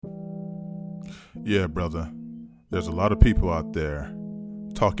Yeah, brother. There's a lot of people out there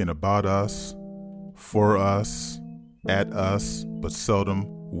talking about us, for us, at us, but seldom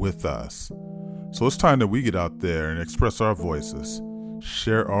with us. So it's time that we get out there and express our voices,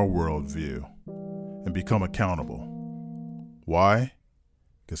 share our worldview, and become accountable. Why?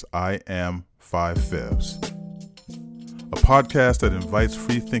 Because I am 5/5. A podcast that invites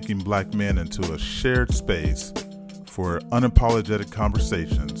free-thinking black men into a shared space for unapologetic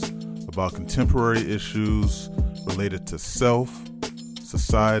conversations about contemporary issues related to self,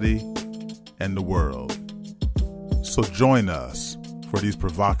 society, and the world. So join us for these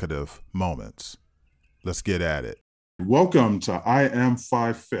provocative moments. Let's get at it. Welcome to I Am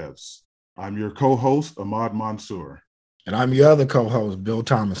 5/5. I'm your co-host, Ahmad Mansour. And I'm your other co-host, Bill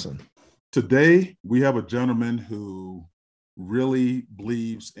Thomason. Today, we have a gentleman who really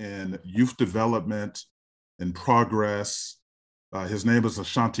believes in youth development and progress. His name is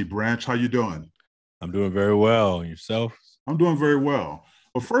Ashanti Branch. How you doing? I'm doing very well. And yourself? I'm doing very well.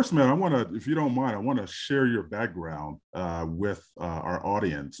 But first, man, I want to, if you don't mind, I want to share your background with our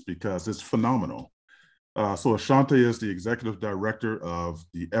audience because it's phenomenal. So Ashanti is the executive director of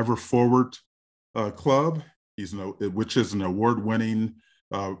the Ever Forward Club, which is an award-winning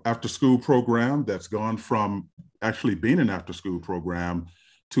after-school program that's gone from actually being an after-school program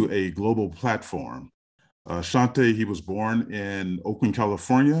to a global platform. Ashanti, he was born in Oakland,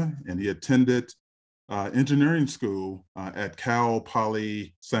 California, and he attended engineering school at Cal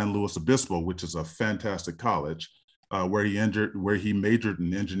Poly San Luis Obispo, which is a fantastic college, where he majored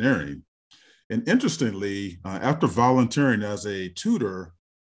in engineering. And interestingly, after volunteering as a tutor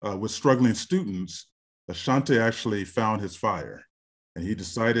with struggling students, Ashanti actually found his fire, and he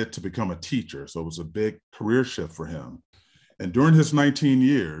decided to become a teacher. So it was a big career shift for him. And during his 19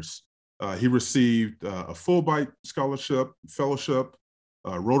 years, he received a Fulbright Scholarship, Fellowship,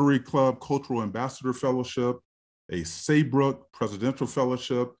 Rotary Club Cultural Ambassador Fellowship, a Saybrook Presidential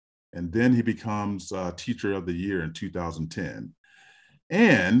Fellowship, and then he becomes Teacher of the Year in 2010.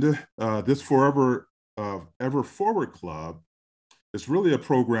 And this Ever Forward Club is really a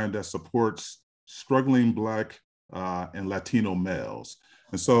program that supports struggling Black and Latino males.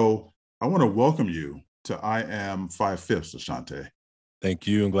 And so I want to welcome you to I Am 5/5, Ashanti. Thank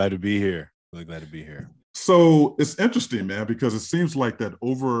you. I'm glad to be here. Really glad to be here. So it's interesting, man, because it seems like that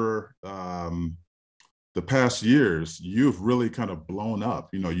over the past years, you've really kind of blown up.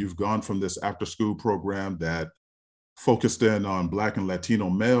 You know, you've gone from this after-school program that focused in on Black and Latino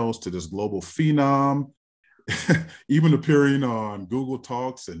males to this global phenom, even appearing on Google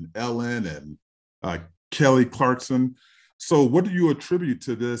Talks and Ellen and Kelly Clarkson. So what do you attribute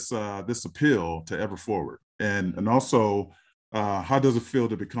to this appeal to Ever Forward? And also, how does it feel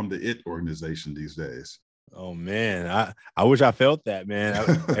to become the IT organization these days? Oh man, I wish I felt that, man.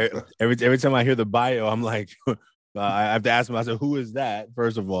 Every time I hear the bio, I'm like, I have to ask myself, who is that?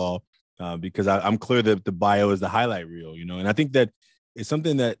 First of all, because I'm clear that the bio is the highlight reel, you know. And I think that it's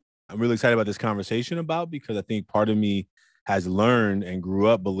something that I'm really excited about this conversation about, because I think part of me has learned and grew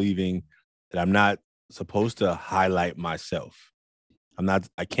up believing that I'm not supposed to highlight myself.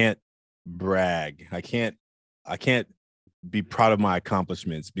 I can't brag. I can't be proud of my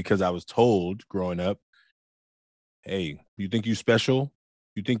accomplishments, because I was told growing up, hey, you think you special?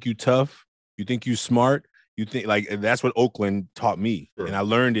 You think you tough? You think you smart? You think, like, that's what Oakland taught me. Sure. And I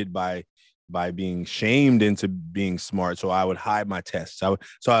learned it by being shamed into being smart. So I would hide my tests.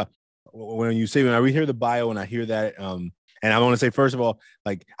 When I hear the bio and I hear that, and I want to say, first of all,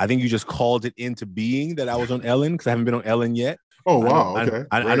 like, I think you just called it into being that I was on Ellen, because I haven't been on Ellen yet. Oh, wow. Okay.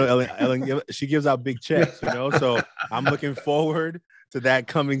 I know Ellen, she gives out big checks, you know, so I'm looking forward to that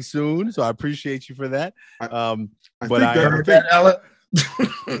coming soon. So I appreciate you for that. I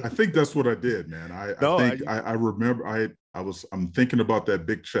think that's what I did, man. I remember I'm thinking about that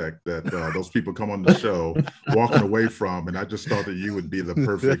big check that those people come on the show walking away from, and I just thought that you would be the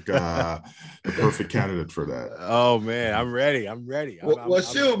perfect candidate for that. Oh man, I'm ready.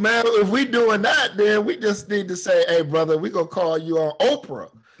 Shoot, man. If we doing that, then we just need to say, hey, brother, we gonna call you on Oprah.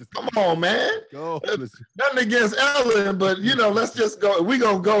 Come on, man. Go. Nothing against Ellen, but you know, let's just go. If we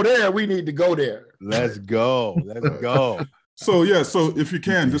gonna go there, we need to go there. Let's go. So if you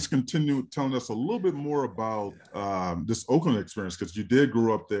can, just continue telling us a little bit more about this Oakland experience, because you did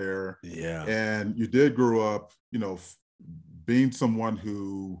grow up there. Yeah. And you did grow up, you know, being someone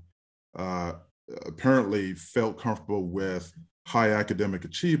who apparently felt comfortable with high academic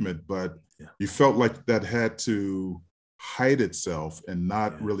achievement, but you felt like that had to hide itself and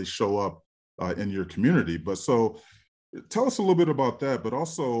not really show up in your community. But so tell us a little bit about that, but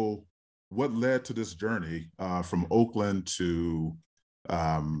also what led to this journey from Oakland to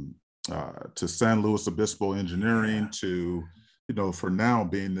to San Luis Obispo Engineering to, for now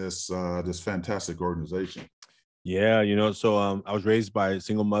being this fantastic organization. Yeah, so I was raised by a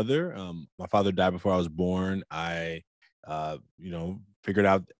single mother. My father died before I was born. I, figured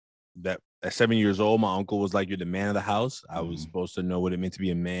out that at 7 years old, my uncle was like, "You're the man of the house." I was supposed to know what it meant to be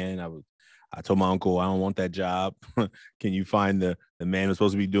a man. I told my uncle, "I don't want that job. Can you find the man who's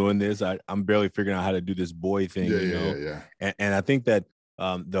supposed to be doing this?" I'm barely figuring out how to do this boy thing, Yeah. And I think that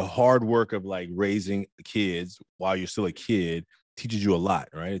the hard work of like raising kids while you're still a kid teaches you a lot,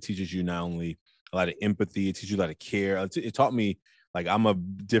 right? It teaches you not only a lot of empathy, it teaches you a lot of care. It taught me like I'm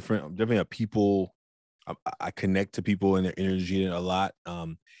definitely a people. I connect to people and their energy a lot.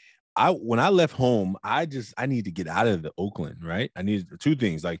 When I left home, I need to get out of the Oakland, right? I needed two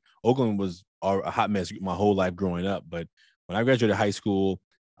things. Like Oakland was a hot mess my whole life growing up, but when I graduated high school,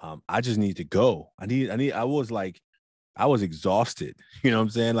 I just need to go. I was exhausted. You know what I'm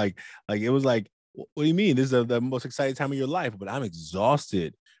saying? Like it was like, what do you mean? This is the most exciting time of your life, but I'm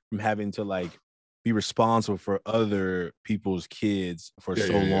exhausted from having to like be responsible for other people's kids for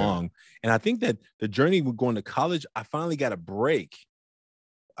so long. And I think that the journey with going to college, I finally got a break.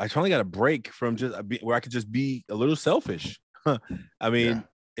 From just where I could just be a little selfish. I mean,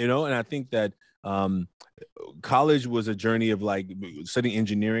 and I think that college was a journey of like studying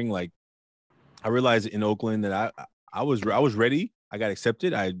engineering. Like I realized in Oakland that I was ready. I got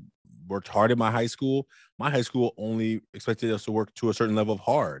accepted. I worked hard at my high school. My high school only expected us to work to a certain level of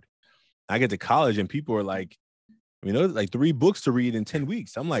hard. I get to college and people are like, like 3 books to read in 10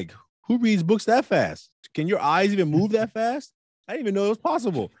 weeks. I'm like, who reads books that fast? Can your eyes even move that fast? I didn't even know it was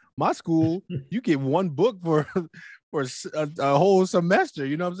possible. My school, you get 1 book for a whole semester.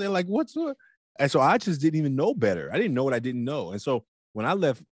 You know what I'm saying? Like, and so I just didn't even know better. I didn't know what I didn't know. And so when I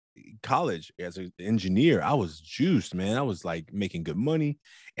left college as an engineer, I was juiced, man. I was like making good money.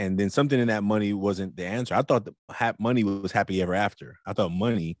 And then something in that money wasn't the answer. I thought money was happy ever after. I thought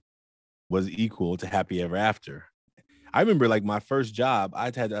money was equal to happy ever after. I remember like my first job, I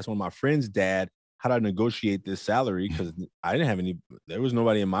had to ask one of my friend's dad how to negotiate this salary because I didn't have there was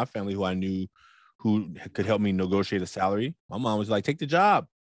nobody in my family who I knew who could help me negotiate a salary. My mom was like, take the job.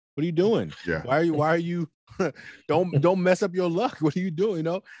 What are you doing? Yeah. Why are you don't mess up your luck. What are you doing?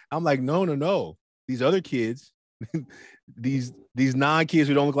 I'm like, no. These other kids, these non-kids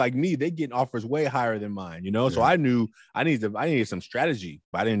who don't look like me, they getting offers way higher than mine, So I knew I needed some strategy,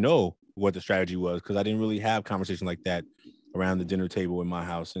 but I didn't know what the strategy was because I didn't really have conversations like that around the dinner table in my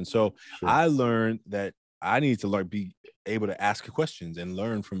house. And so I learned that I need to be able to ask questions and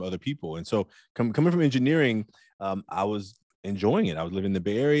learn from other people. And so coming from engineering, I was enjoying it. I was living in the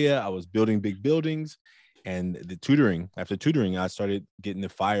Bay Area. I was building big buildings, and after tutoring, I started getting the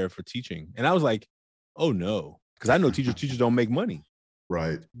fire for teaching. And I was like, oh no, because I know teachers don't make money.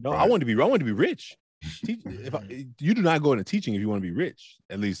 Right. No, I want to be rich. You do not go into teaching if you want to be rich.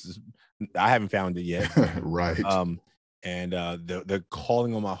 At least I haven't found it yet. Right. And the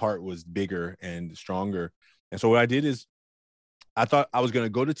calling on my heart was bigger and stronger. And so what I did is I thought I was going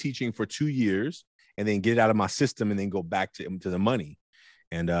to go to teaching for 2 years and then get it out of my system and then go back to the money.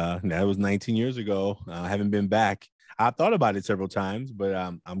 And that was 19 years ago. I haven't been back. I've thought about it several times, but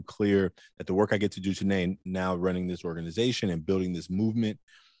I'm clear that the work I get to do today, now running this organization and building this movement,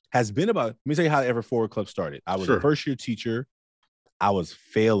 has been about, let me tell you how Ever Forward Club started. I was a first-year teacher. I was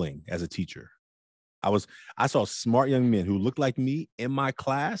failing as a teacher. I saw smart young men who looked like me in my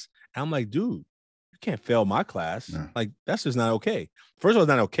class. And I'm like, dude, you can't fail my class. No. Like, that's just not okay. First of all, it's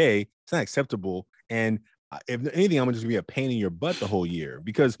not okay. It's not acceptable. And if anything, I'm going to just be a pain in your butt the whole year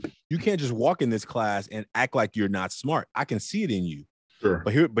because you can't just walk in this class and act like you're not smart. I can see it in you. Sure.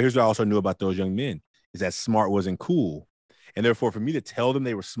 But here's what I also knew about those young men is that smart wasn't cool. And therefore, for me to tell them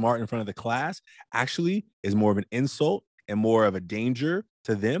they were smart in front of the class actually is more of an insult and more of a danger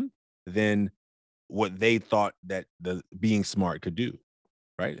to them than what they thought that the being smart could do.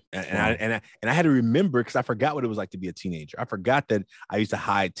 Right. And I had to remember because I forgot what it was like to be a teenager. I forgot that I used to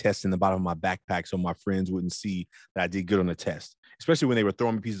hide tests in the bottom of my backpack so my friends wouldn't see that I did good on the test, especially when they were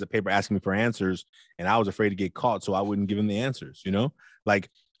throwing me pieces of paper asking me for answers. And I was afraid to get caught, so I wouldn't give them the answers. Like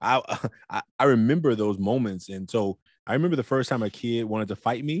I remember those moments. And so I remember the first time a kid wanted to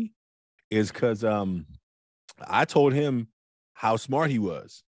fight me is because I told him how smart he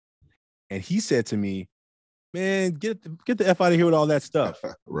was. And he said to me, man, get the F out of here with all that stuff.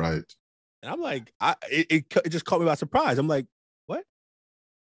 Right. And I'm like, it just caught me by surprise. I'm like, what?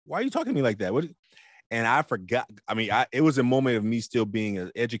 Why are you talking to me like that? What? And I forgot. I mean, it was a moment of me still being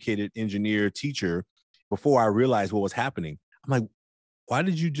an educated engineer teacher before I realized what was happening. I'm like, why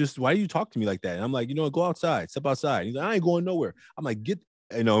did you talk to me like that? And I'm like, go outside, step outside. He's like, I ain't going nowhere. I'm like,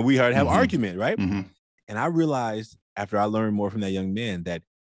 you know, we had to have Mm-hmm. argument, right? Mm-hmm. And I realized after I learned more from that young man that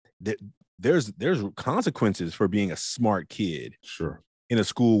there's consequences for being a smart kid Sure. in a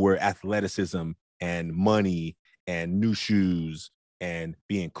school where athleticism and money and new shoes and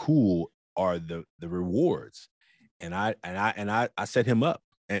being cool are the rewards. And I set him up,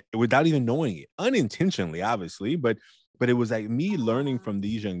 and without even knowing it, unintentionally, obviously, but it was like me learning from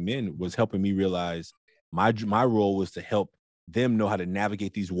these young men was helping me realize my role was to help them know how to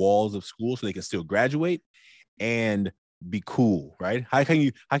navigate these walls of school so they can still graduate and be cool, right? How can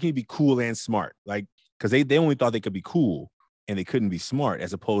you be cool and smart? Like, because they only thought they could be cool and they couldn't be smart,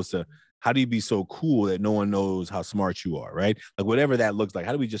 as opposed to how do you be so cool that no one knows how smart you are, right? Like whatever that looks like.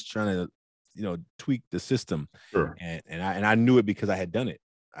 How do we just try to, you know, tweak the system? Sure. And I knew it because I had done it.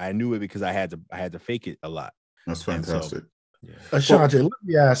 I knew it because I had to fake it a lot. That's fantastic. Yeah. Ashante, let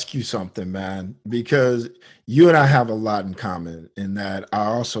me ask you something, man, because you and I have a lot in common in that I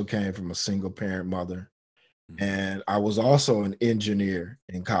also came from a single parent mother, and I was also an engineer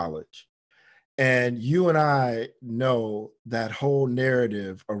in college. And you and I know that whole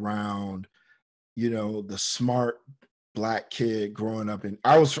narrative around, you know, the smart Black kid growing up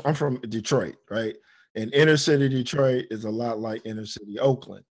I'm from Detroit, right? And inner city Detroit is a lot like inner city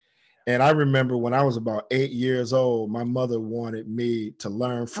Oakland. And I remember when I was about 8 years old, my mother wanted me to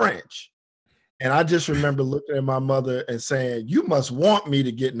learn French. And I just remember looking at my mother and saying, "You must want me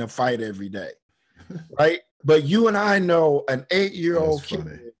to get in a fight every day." Right? But you and I know an 8-year-old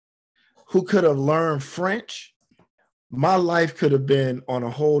kid who could have learned French. My life could have been on a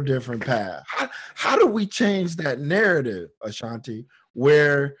whole different path. How do we change that narrative, Ashante,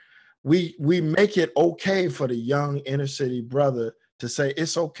 where we make it okay for the young inner city brother to say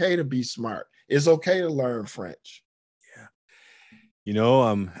it's okay to be smart, it's okay to learn French? Yeah. You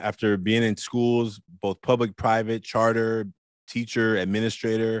know, after being in schools, both public, private, charter, teacher,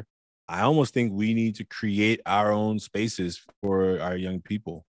 administrator, I almost think we need to create our own spaces for our young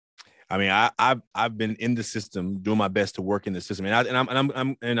people. I mean, I've been in the system, doing my best to work in the system,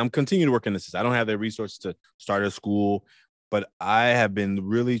 and I'm continuing to work in the system. I don't have the resources to start a school, but I have been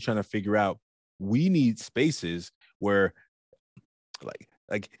really trying to figure out we need spaces where,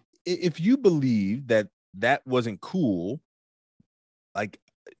 like if you believe that wasn't cool, like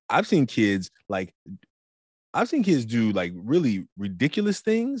I've seen kids do like really ridiculous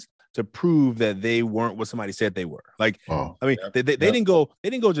things to prove that they weren't what somebody said they were. Like, I mean, they didn't go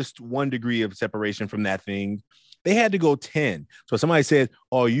just 1 degree of separation from that thing. They had to go 10. So somebody said,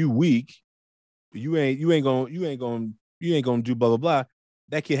 "Oh, you weak. You ain't gonna do blah blah blah."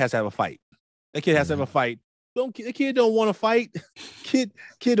 That kid has to have a fight. That kid has to have a fight. The kid don't want to fight. Kid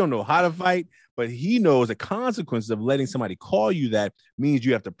don't know how to fight, but he knows the consequences of letting somebody call you that means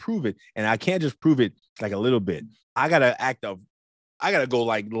you have to prove it. And I can't just prove it like a little bit. I gotta go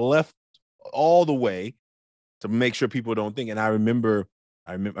like left all the way to make sure people don't think. And I remember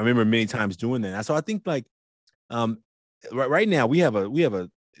many times doing that. So I think like right now we have a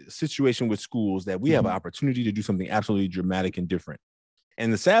situation with schools that we have an opportunity to do something absolutely dramatic and different.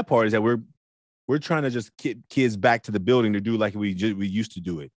 And the sad part is that we're trying to just get kids back to the building to do like we used to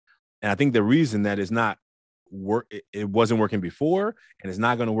do it. And I think the reason that it's not it wasn't working before and it's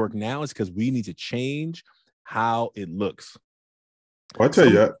not going to work now is because we need to change how it looks. Well, I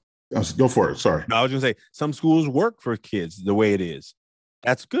tell you, go for it. Sorry. No, I was going to say some schools work for kids the way it is.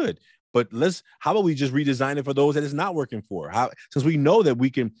 That's good. But how about we just redesign it for those that it's not working for? Since we know that we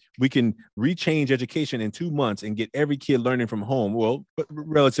can rechange education in 2 months and get every kid learning from home, well, but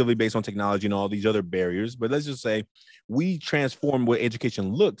relatively based on technology and all these other barriers. But let's just say we transform what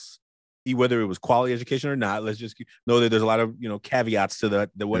education looks, whether it was quality education or not. Let's just know that there's a lot of caveats to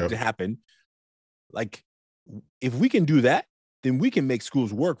what to happen. Like if we can do that, then we can make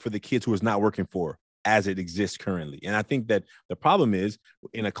schools work for the kids who it's not working for as it exists currently. And I think that the problem is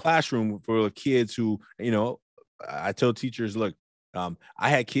in a classroom for kids who, I tell teachers, look, I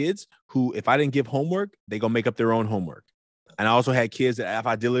had kids who, if I didn't give homework, they go make up their own homework. And I also had kids that if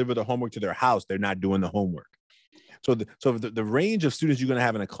I deliver the homework to their house, they're not doing the homework. So the range of students you're going to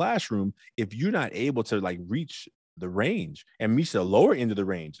have in a classroom, if you're not able to like reach the range and reach the lower end of the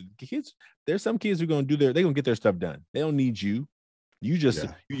range, there's some kids who are going to they're going to get their stuff done. They don't need you. You just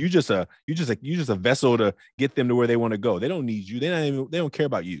a vessel to get them to where they want to go. They don't need you. They don't care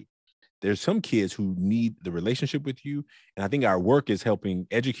about you. There's some kids who need the relationship with you. And I think our work is helping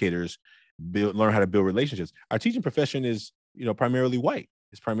educators learn how to build relationships. Our teaching profession is, primarily white.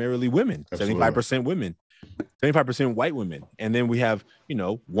 It's primarily women, absolutely. 75% women, 75% white women. And then we have,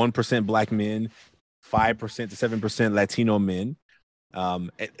 1% Black men, 5% to 7% Latino men.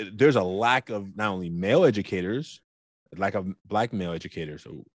 There's a lack of not only male educators, lack of black male educators.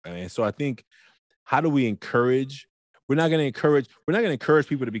 And so I think, how do we encourage? We're not going to encourage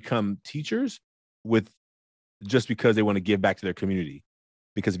people to become teachers just because they want to give back to their community.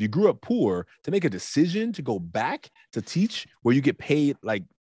 Because if you grew up poor, to make a decision to go back to teach where you get paid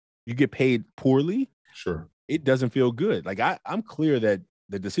poorly, sure, it doesn't feel good. Like I'm clear that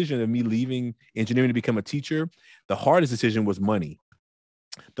the decision of me leaving engineering to become a teacher, the hardest decision was money.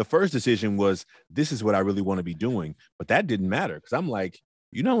 The first decision was, this is what I really want to be doing. But that didn't matter, because I'm like,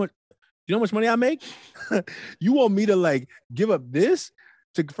 you know what? You know how much money I make? You want me to like give up this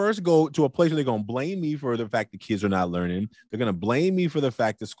to first go to a place where they're going to blame me for the fact that kids are not learning. They're going to blame me for the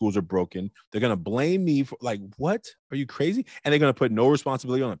fact that schools are broken. They're going to blame me for, like, what? Are you crazy? And they're going to put no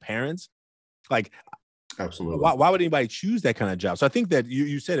responsibility on the parents. Like, absolutely. Why would anybody choose that kind of job? So I think that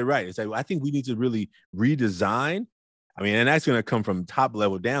you said it right. It's like, I think we need to really redesign. I mean, and that's going to come from top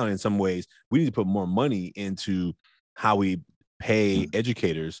level down in some ways. We need to put more money into how we pay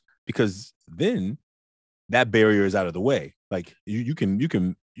educators, because then that barrier is out of the way. Like you can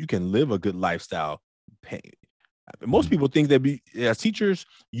live a good lifestyle. Most people think that as teachers,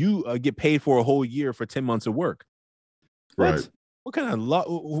 you get paid for a whole year for 10 months of work. Right. What kind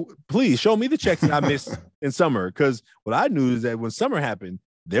of please show me the checks that I missed in summer. Because what I knew is that when summer happened,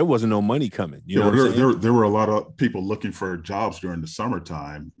 there wasn't no money coming. You know what I'm saying? There were a lot of people looking for jobs during the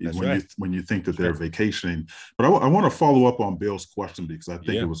summertime. That's when right. you think that they're vacationing. But I want to follow up on Bill's question, because I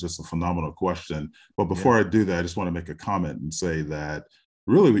think it was just a phenomenal question. But before I do that, I just want to make a comment and say that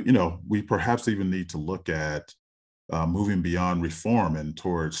really, we perhaps even need to look at moving beyond reform and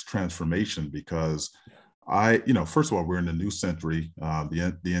towards transformation, because first of all, we're in the new century.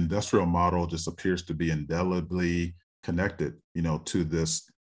 The industrial model just appears to be indelibly connected, to this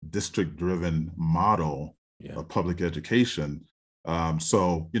district-driven model of public education.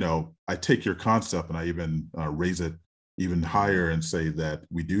 So, I take your concept and I even raise it even higher and say that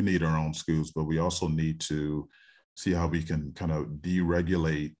we do need our own schools, but we also need to see how we can kind of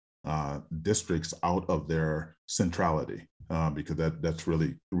deregulate districts out of their centrality, because that's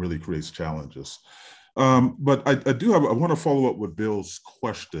really creates challenges. But I want to follow up with Bill's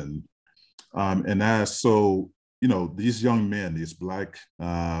question and ask, so, these young men, these Black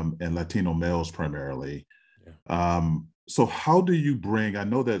and Latino males primarily, so how do you bring, I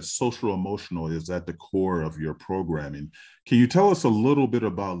know that social emotional is at the core of your programming. Can you tell us a little bit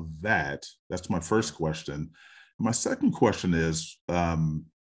about that? That's my first question. My second question is,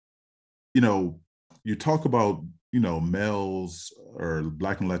 you talk about, males or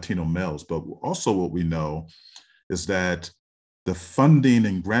Black and Latino males, but also what we know is that the funding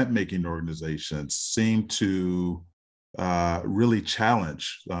and grant-making organizations seem to really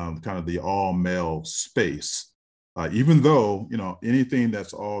challenge kind of the all-male space. Even though, anything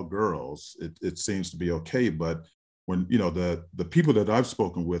that's all girls, it seems to be okay. But when, the people that I've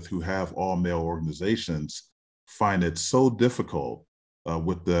spoken with who have all-male organizations find it so difficult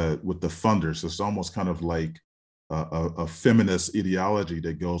with the funders. It's almost kind of like a feminist ideology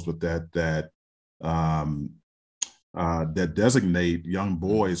that goes with that designate young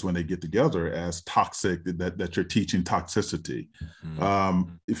boys when they get together as toxic, that you're teaching toxicity.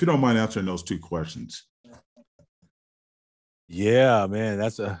 If you don't mind answering those two questions. Yeah, man,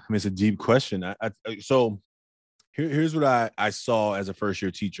 it's a deep question. So here's what I saw as a first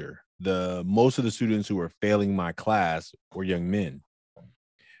year teacher. Most of the students who were failing my class were young men.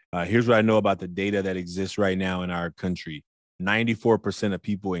 Here's what I know about the data that exists right now in our country. 94% of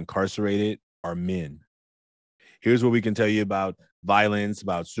people incarcerated are men. Here's what we can tell you about violence,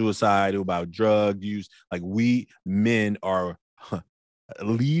 about suicide, about drug use. Like, we men are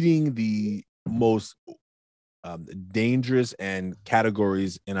leading the most dangerous and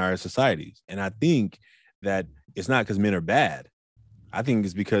categories in our societies. And I think that it's not because men are bad. I think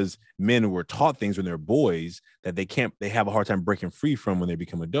it's because men were taught things when they're boys that they have a hard time breaking free from when they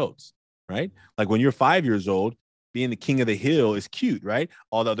become adults, right? Like, when you're 5 years old, being the king of the hill is cute, right?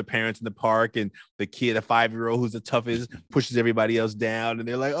 All the other parents in the park and the kid, a 5-year-old who's the toughest, pushes everybody else down. And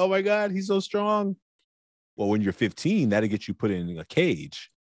they're like, oh my God, he's so strong. Well, when you're 15, that'll get you put in a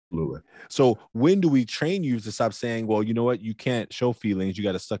cage. Absolutely. So when do we train you to stop saying, well, you know what? You can't show feelings. You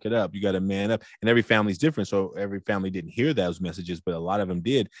got to suck it up. You got to man up. And every family's different. So every family didn't hear those messages, but a lot of them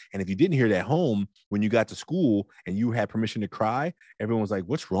did. And if you didn't hear it at home, when you got to school and you had permission to cry, everyone was like,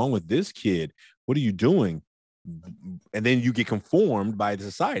 what's wrong with this kid? What are you doing? And then you get conformed by the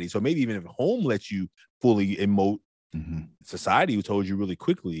society. So maybe even if home lets you fully emote, society told you really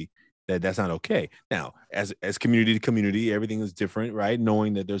quickly that that's not okay. Now, as community to community, everything is different, right?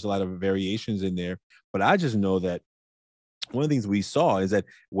 Knowing that there's a lot of variations in there. But I just know that one of the things we saw is that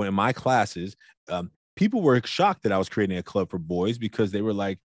when in my classes, people were shocked that I was creating a club for boys because they were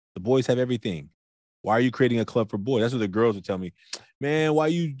like, the boys have everything. Why are you creating a club for boys? That's what the girls would tell me. Man, why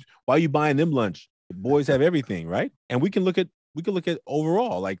you buying them lunch? The boys have everything, right? And we can look at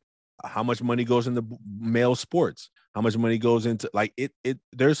overall, like how much money goes into male sports, how much money goes into like it.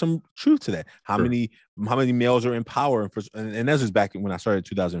 There's some truth to that. How many males are in power, and that's just back when I started in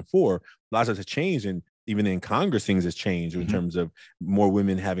 2004. Lots of things have changed, and even in Congress, things has changed in terms of more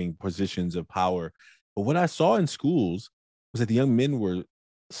women having positions of power. But what I saw in schools was that the young men were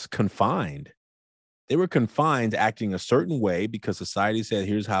confined. They were confined to acting a certain way because society said,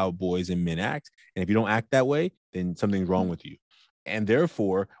 here's how boys and men act. And if you don't act that way, then something's wrong with you. And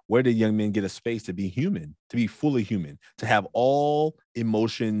therefore, where did young men get a space to be human, to be fully human, to have all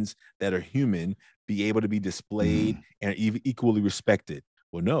emotions that are human be able to be displayed and equally respected?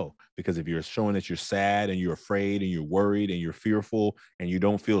 Well, no, because if you're showing that you're sad and you're afraid and you're worried and you're fearful and you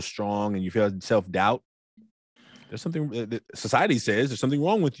don't feel strong and you feel self-doubt, there's something that society says there's something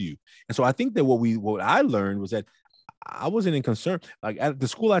wrong with you. And so I think that what I learned was that I wasn't in concern. Like at the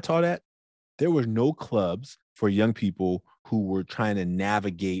school I taught at, there were no clubs for young people who were trying to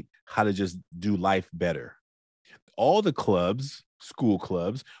navigate how to just do life better. All the clubs, school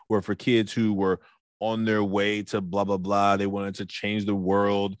clubs, were for kids who were on their way to blah, blah, blah. They wanted to change the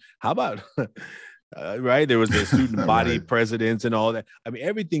world. How about, right? There was the student body presidents and all that. I mean,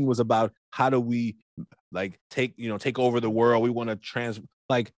 everything was about how do we like take over the world. We want to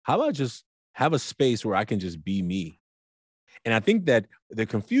how about just have a space where I can just be me? And I think that the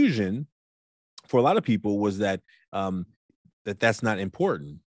confusion for a lot of people was that that's not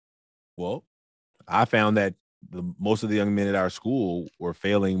important. Well, I found that most of the young men at our school were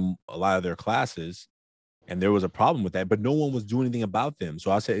failing a lot of their classes, and there was a problem with that, but no one was doing anything about them.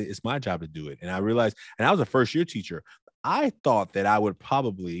 So I said, it's my job to do it. And I realized, and I was a first year teacher, I thought that I would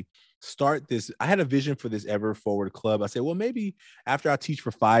probably start this. I had a vision for this Ever Forward Club. I said, well, maybe after I teach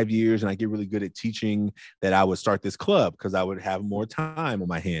for 5 years and I get really good at teaching, that I would start this club because I would have more time on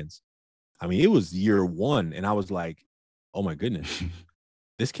my hands. I mean, it was year 1, and I was like, oh my goodness,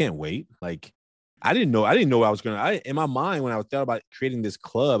 this can't wait. Like, I didn't know I was in my mind when I thought about creating this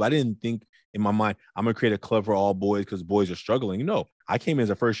club, I didn't think in my mind, I'm going to create a club for all boys because boys are struggling. No, I came in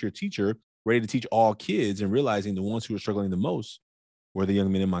as a first year teacher, ready to teach all kids and realizing the ones who were struggling the most were the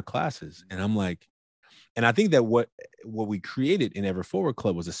young men in my classes. And I'm like, and I think that what we created in Ever Forward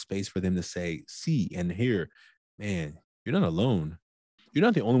Club was a space for them to say, see and hear, man, you're not alone. You're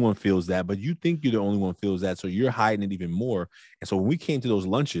not the only one who feels that, but you think you're the only one who feels that. So you're hiding it even more. And so when we came to those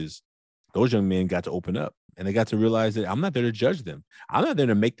lunches, those young men got to open up and they got to realize that I'm not there to judge them. I'm not there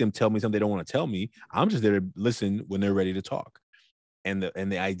to make them tell me something they don't want to tell me. I'm just there to listen when they're ready to talk. And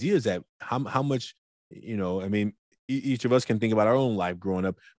the idea is that how much, I mean, each of us can think about our own life growing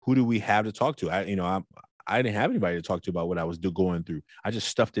up. Who do we have to talk to? I didn't have anybody to talk to about what I was going through. I just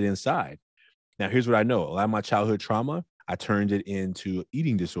stuffed it inside. Now, here's what I know. A lot of my childhood trauma, I turned it into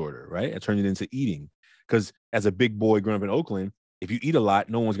eating disorder, right? I turned it into eating because as a big boy growing up in Oakland, if you eat a lot,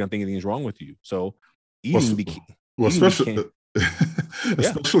 no one's going to think anything's wrong with you. So eating especially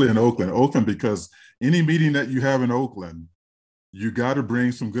in Oakland, because any meeting that you have in Oakland, you got to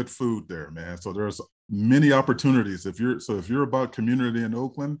bring some good food there, man. So there's many opportunities. If you're about community in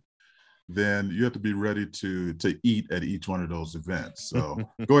Oakland, then you have to be ready to eat at each one of those events. So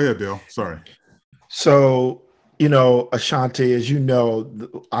go ahead, Dale. Sorry. So, Ashante, as you know,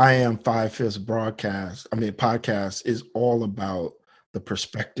 I Am 5/5 podcast is all about the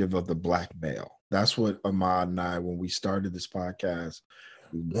perspective of the Black male. That's what Ahmad and I, when we started this podcast,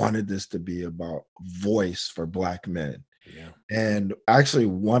 we wanted this to be about voice for Black men. Yeah. And actually,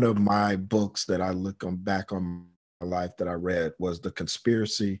 one of my books that I look back on my life that I read was The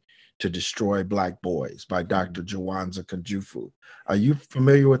Conspiracy to Destroy Black Boys by Dr. Jawanza Kunjufu. Are you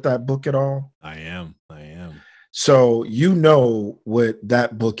familiar with that book at all? I am. So you know what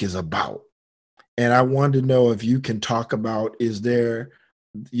that book is about. And I wanted to know if you can talk about, is there,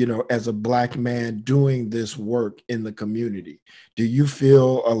 as a Black man doing this work in the community, do you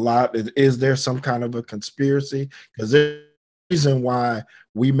feel is there some kind of a conspiracy? Because there's a reason why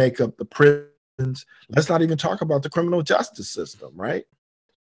we make up the prisons. Let's not even talk about the criminal justice system, right?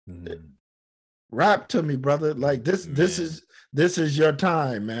 Mm-hmm. Rap to me, brother. Like this is your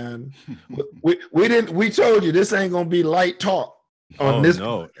time, man. we told you this ain't gonna be light talk on this.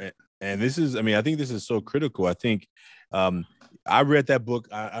 No. And this is, I think this is so critical. I think I read that book.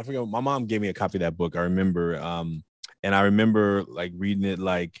 I forget, my mom gave me a copy of that book. I remember, and I remember like reading it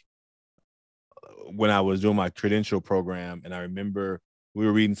like when I was doing my credential program. And I remember we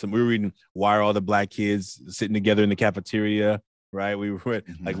were reading Why Are All the Black Kids Sitting Together in the Cafeteria, right? We were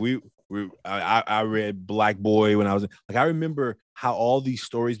like, I read Black Boy when I was like, I remember how all these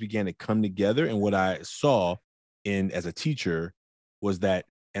stories began to come together. And what I saw as a teacher was that,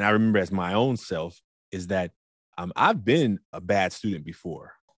 and I remember as my own self, is that I've been a bad student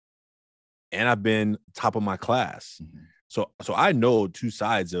before, and I've been top of my class. Mm-hmm. So I know two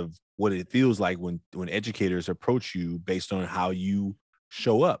sides of what it feels like when educators approach you based on how you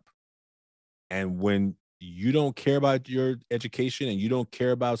show up. And when you don't care about your education and you don't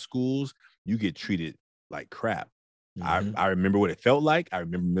care about schools, you get treated like crap. Mm-hmm. I remember what it felt like. I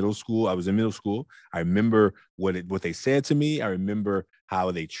remember middle school. I was in middle school. I remember what they said to me. I remember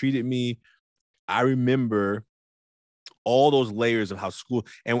how they treated me. I remember all those layers of how school,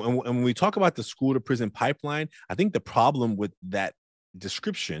 and when we talk about the school to prison pipeline, I think the problem with that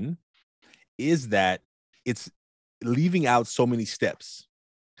description is that it's leaving out so many steps.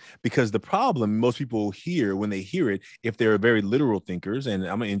 Because the problem most people hear when they hear it, if they're very literal thinkers, and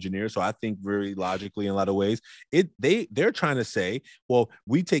I'm an engineer, so I think very logically in a lot of ways, they're trying to say, well,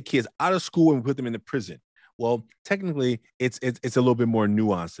 we take kids out of school and we put them in the prison. Well, technically, it's a little bit more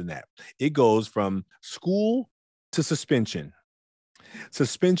nuanced than that. It goes from school to suspension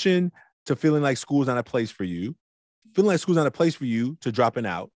to feeling like school's not a place for you, feeling like school's not a place for you, to dropping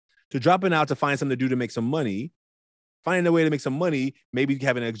out to find something to do to make some money, finding a way to make some money, maybe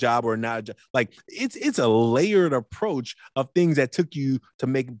having a job or not a job. Like it's a layered approach of things that took you to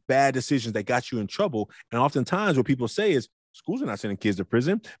make bad decisions that got you in trouble. And oftentimes what people say is schools are not sending kids to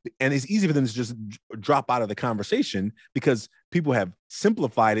prison. And it's easy for them to just drop out of the conversation because people have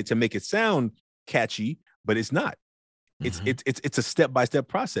simplified it to make it sound catchy, but it's not. It's a step-by-step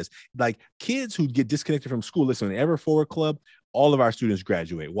process. Like kids who get disconnected from school, listen, in Ever Forward Club, all of our students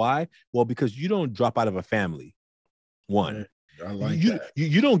graduate. Why? Well, because you don't drop out of a family. One, I like that.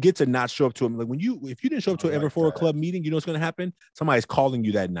 You don't get to not show up to them. Like if you didn't show up to an Ever Forward Club meeting, you know what's going to happen? Somebody's calling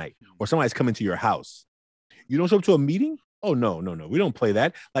you that night, or somebody's coming to your house. You don't show up to a meeting? Oh, no. We don't play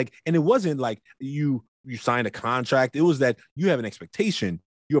that. Like, and it wasn't like you signed a contract. It was that you have an expectation.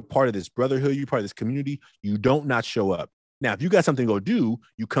 You're a part of this brotherhood. You're part of this community. You don't not show up. Now, if you got something to go do,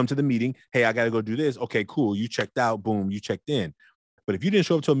 you come to the meeting. Hey, I got to go do this. Okay, cool. You checked out. Boom, you checked in. But if you didn't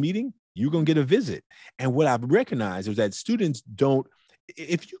show up to a meeting, you're going to get a visit. And what I've recognized is that students don't,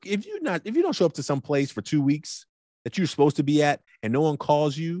 if you don't show up to some place for 2 weeks that you're supposed to be at and no one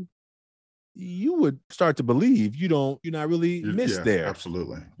calls you, you would start to believe you're not really missed there.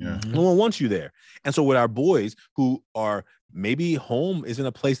 Absolutely. Yeah. No one wants you there. And so with our boys who are maybe home isn't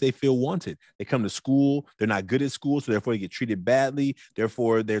a place they feel wanted, they come to school, they're not good at school, so therefore they get treated badly.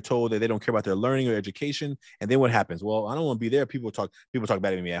 Therefore, they're told that they don't care about their learning or education. And then what happens? Well, I don't want to be there. People talk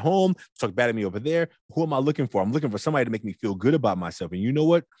bad at me at home, talk bad at me over there. Who am I looking for? I'm looking for somebody to make me feel good about myself. And you know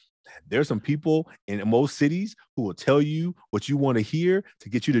what? There's some people in most cities who will tell you what you want to hear to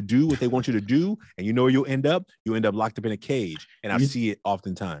get you to do what they want you to do. And you know where you'll end up? You'll end up locked up in a cage. And I see it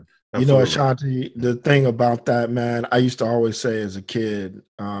oftentimes. You know, Ashanti, the thing about that, man, I used to always say as a kid,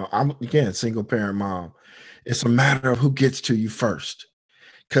 I'm, again, single parent mom, it's a matter of who gets to you first.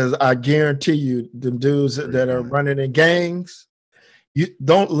 Because I guarantee you, the dudes that are running in gangs, you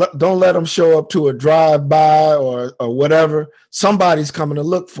don't let them show up to a drive-by or whatever. Somebody's coming to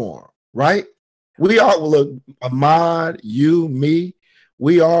look for them, right? We all look, Ahmad, you, me,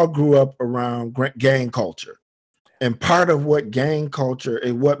 we all grew up around gang culture. And part of what gang culture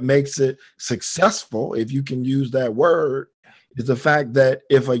and what makes it successful, if you can use that word, is the fact that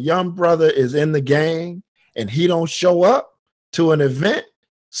if a young brother is in the gang and he don't show up to an event,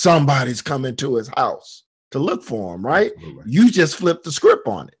 somebody's coming to his house to look for him, right? Absolutely. You just flip the script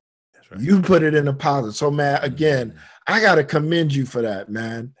on it. That's right. You put it in a positive. So, man, again, I got to commend you for that,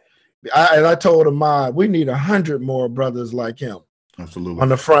 man. I told Ahmad, we need 100 more brothers like him. Absolutely. On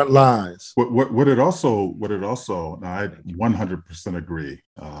the front lines. What it also, now I 100% agree,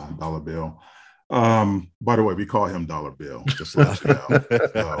 Dollar Bill. By the way, we call him Dollar Bill, just to let you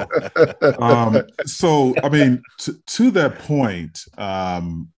know. So I mean, to that point,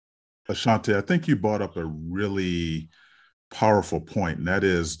 Ashanti, I think you brought up a really powerful point, and that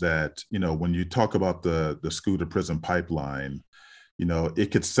is that, you know, when you talk about the school to prison pipeline, you know,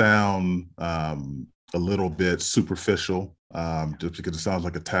 it could sound a little bit superficial, just because it sounds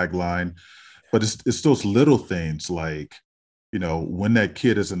like a tagline, but it's those little things like, you know, when that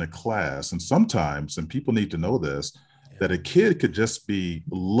kid is in a class, and sometimes, and people need to know this, that a kid could just be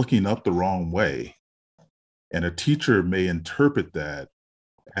looking up the wrong way, and a teacher may interpret that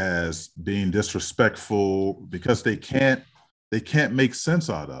as being disrespectful because they can't make sense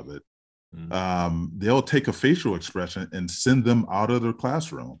out of it. They'll take a facial expression and send them out of their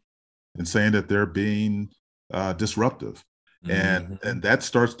classroom and saying that they're being disruptive. And that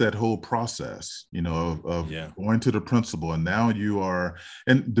starts that whole process, of going to the principal. And now you are,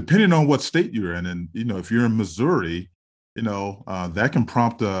 and depending on what state you're in, and if you're in Missouri, that can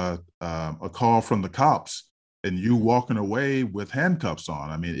prompt a call from the cops and you walking away with handcuffs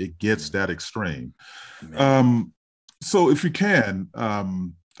on. I mean, it gets that extreme. So if you can,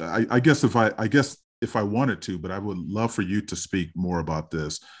 I guess if I wanted to, but I would love for you to speak more about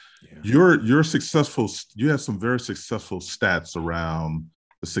this. You're successful. You have some very successful stats around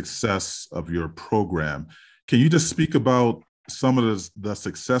the success of your program. Can you just speak about some of the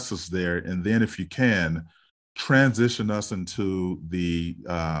successes there, and then, if you can, transition us into the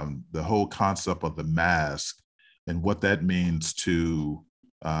whole concept of the mask and what that means to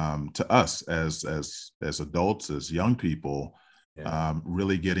us as adults, as young people,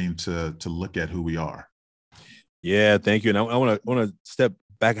 really getting to look at who we are. Yeah, thank you. And I want to step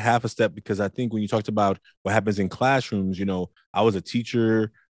back half a step, because I think when you talked about what happens in classrooms, I was a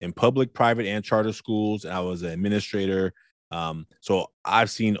teacher in public, private, and charter schools, and I was an administrator. So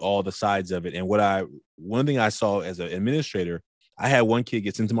I've seen all the sides of it. And one thing I saw as an administrator, I had one kid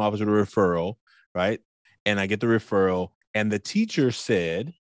get sent to my office with a referral, right? And I get the referral, and the teacher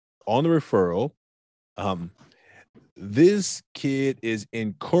said on the referral, this kid is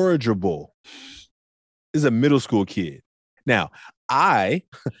incorrigible. This is a middle school kid. Now, I,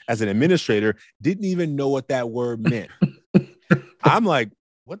 as an administrator, didn't even know what that word meant. I'm like,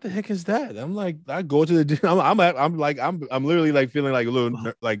 what the heck is that? I'm like, I go to the, I'm literally like feeling like a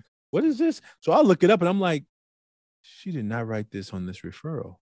little, like, what is this? So I look it up and I'm like, she did not write this on this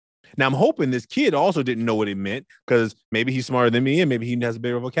referral. Now I'm hoping this kid also didn't know what it meant, because maybe he's smarter than me and maybe he has a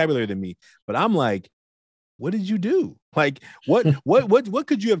better vocabulary than me. But I'm like, what did you do? Like, what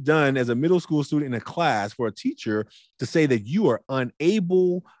could you have done as a middle school student in a class for a teacher to say that you are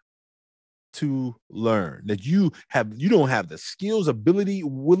unable to learn, that you don't have the skills, ability,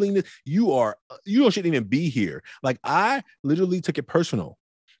 willingness, you shouldn't even be here. Like, I literally took it personal.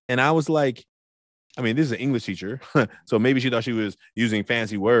 And I was like, I mean, this is an English teacher, so maybe she thought she was using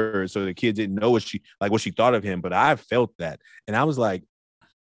fancy words so the kid didn't know what she thought of him. But I felt that, and I was like,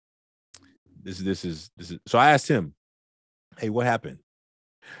 this is. So I asked him, hey, what happened?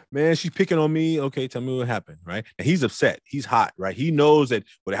 Man, she's picking on me. Okay, tell me what happened, right? And he's upset. He's hot, right? He knows that,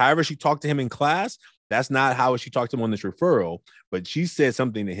 but however she talked to him in class, that's not how she talked to him on this referral, but she said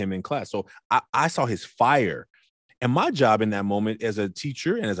something to him in class. So I saw his fire. And my job in that moment as a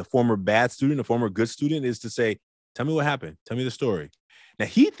teacher and as a former bad student, a former good student, is to say, tell me what happened. Tell me the story. Now,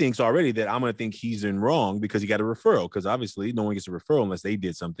 he thinks already that I'm going to think he's in wrong because he got a referral, because obviously no one gets a referral unless they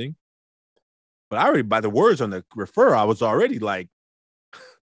did something. But I already, by the words on the referral, I was already like,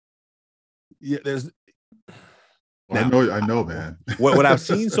 yeah, there's. Now, I know, man. what I've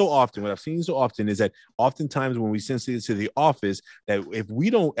seen so often is that oftentimes when we send students to the office, that if we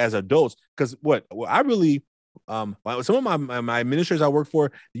don't, as adults, because I really, some of my administrators I work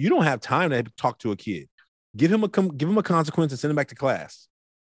for, you don't have time to talk to a kid. Give him a consequence and send him back to class.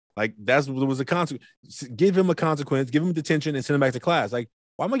 Like, that's what was the consequence. Give him a consequence, give him detention, and send him back to class. Like,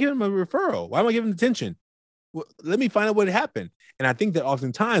 why am I giving him a referral? Why am I giving him detention? Well, let me find out what happened. And I think that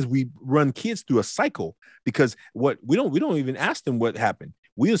oftentimes we run kids through a cycle, because we don't even ask them what happened.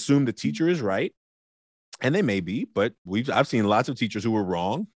 We assume the teacher is right, and they may be, but I've seen lots of teachers who were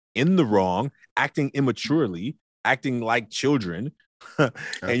wrong, in the wrong, acting immaturely, acting like children.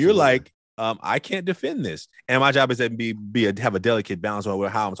 And you're like, I can't defend this. And my job is to have a delicate balance on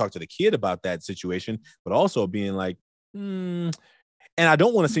how I'm talking to the kid about that situation, but also being like, and I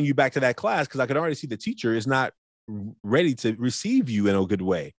don't want to send you back to that class because I could already see the teacher is not ready to receive you in a good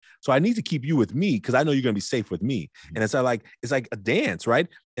way. So I need to keep you with me because I know you're going to be safe with me. And it's like a dance, right?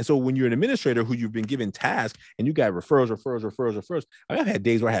 And so when you're an administrator who you've been given tasks and you got referrals, I've had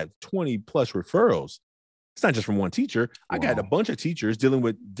days where I had 20 plus referrals. It's not just from one teacher. I got a bunch of teachers dealing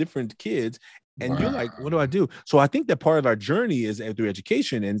with different kids. And you're like, what do I do? So I think that part of our journey is through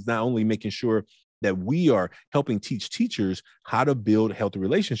education, and it's not only making sure that we are helping teach teachers how to build healthy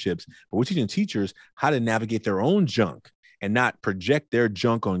relationships, but we're teaching teachers how to navigate their own junk and not project their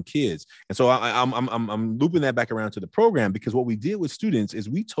junk on kids. And so I'm looping that back around to the program, because what we did with students is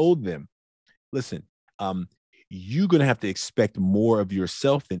we told them, listen, you're going to have to expect more of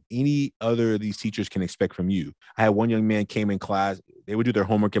yourself than any other of these teachers can expect from you. I had one young man came in class. They would do their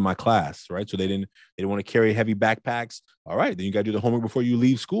homework in my class, right? So they didn't want to carry heavy backpacks. All right, then you got to do the homework before you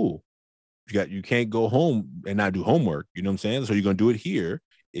leave school. You can't go home and not do homework. You know what I'm saying? So you're going to do it here.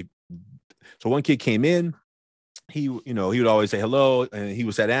 So one kid came in, he would always say hello, and he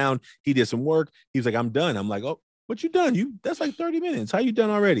would sit down. He did some work. He was like, I'm done. I'm like, oh, what you done? That's like 30 minutes. How you done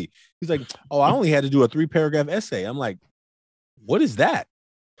already? He's like, oh, I only had to do a 3-paragraph essay. I'm like, what is that?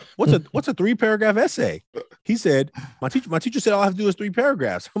 What's a 3-paragraph essay? He said, my teacher said all I have to do is 3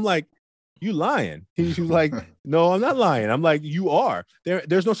 paragraphs. I'm like, you lying. She was like, no, I'm not lying. I'm like, you are.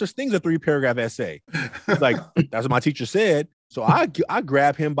 There's no such thing as a 3-paragraph essay. He's like, that's what my teacher said. So I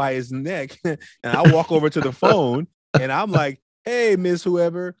grab him by his neck and I walk over to the phone and I'm like, hey, Miss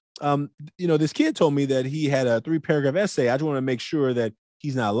Whoever, this kid told me that he had a 3-paragraph essay. I just want to make sure that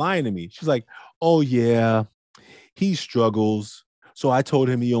he's not lying to me. She's like, oh yeah, he struggles. So I told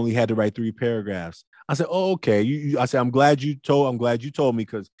him he only had to write 3 paragraphs. I said, oh, okay. I said, I'm glad you told me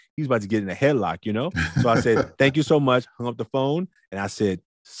because he's about to get in a headlock, So I said, thank you so much. Hung up the phone. And I said,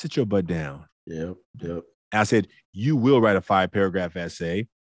 sit your butt down. Yep. And I said, you will write a 5-paragraph essay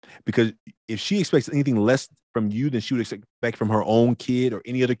because if she expects anything less from you than she would expect from her own kid or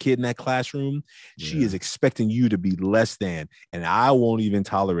any other kid in that classroom, she is expecting you to be less than, and I won't even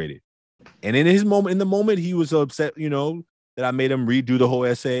tolerate it. And in the moment he was upset, that I made him redo the whole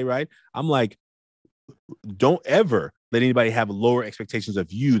essay, right? I'm like, don't ever let anybody have lower expectations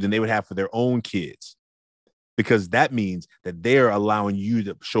of you than they would have for their own kids, because that means that they're allowing you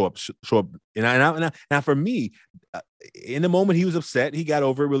to show up. And now for me, in the moment he was upset, he got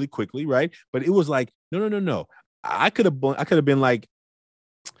over it really quickly, right? But it was like, no. I could have been like,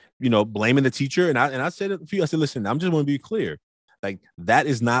 blaming the teacher, and I said it for you. I said, listen, I'm just want to be clear, like that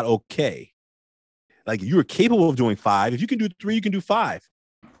is not okay. Like you're capable of doing 5. If you can do 3, you can do 5.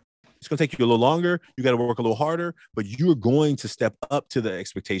 It's going to take you a little longer. You got to work a little harder, but you're going to step up to the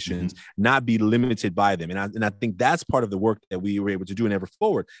expectations, not be limited by them. And I think that's part of the work that we were able to do in Ever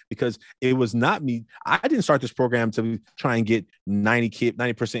Forward, because it was not me. I didn't start this program to try and get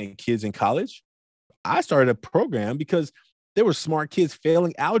 90% kids in college. I started a program because there were smart kids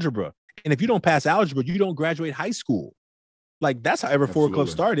failing algebra. And if you don't pass algebra, you don't graduate high school. Like that's how Ever Forward Club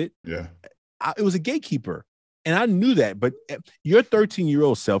started. Yeah. It was a gatekeeper. And I knew that, but your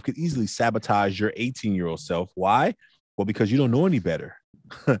 13-year-old self could easily sabotage your 18-year-old self. Why? Well, because you don't know any better.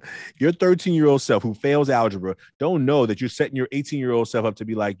 Your 13-year-old self who fails algebra don't know that you're setting your 18-year-old self up to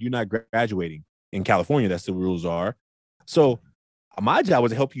be like, you're not graduating. In California, that's the rules are. So my job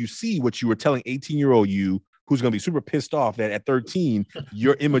was to help you see what you were telling 18-year-old you, who's going to be super pissed off that at 13,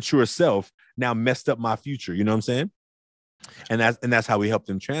 your immature self now messed up my future. You know what I'm saying? And that's how we help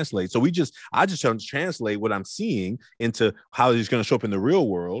them translate. So I just try to translate what I'm seeing into how it's going to show up in the real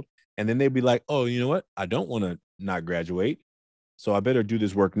world. And then they'd be like, oh, you know what? I don't want to not graduate. So I better do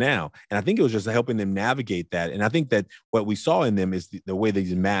this work now. And I think it was just helping them navigate that. And I think that what we saw in them is the way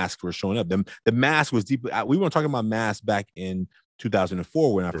these masks were showing up. The mask was deeply, we weren't talking about masks back in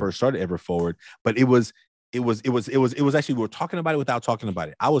 2004 when I first started Ever Forward, but it was actually, we were talking about it without talking about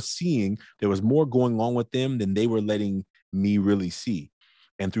it. I was seeing there was more going on with them than they were letting me really see.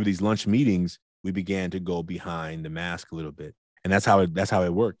 And through these lunch meetings, we began to go behind the mask a little bit. And that's how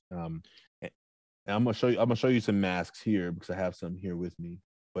it worked. And I'm gonna show you some masks here because I have some here with me.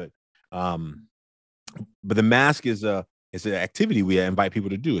 But the mask is an activity we invite people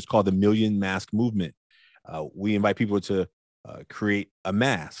to do. It's called the Million Mask Movement. We invite people to create a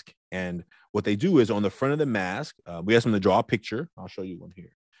mask. And what they do is on the front of the mask, we ask them to draw a picture. I'll show you one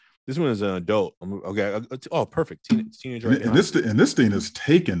here. This one is an adult. Okay. Oh, perfect. Teenager. Right, and this thing is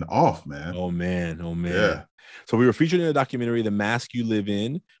taken off, man. Oh man. Yeah. So we were featured in a documentary, The Mask You Live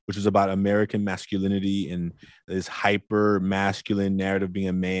In, which is about American masculinity and this hyper masculine narrative being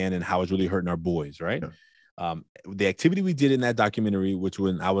a man and how it's really hurting our boys, right? Yeah. The activity we did in that documentary, which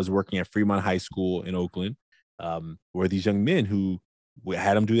when I was working at Fremont High School in Oakland, were these young men who we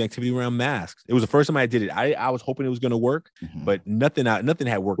had them do the activity around masks. It was the first time I did it. I was hoping it was going to work, but nothing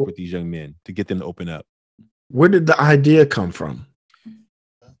had worked with these young men to get them to open up. Where did the idea come from?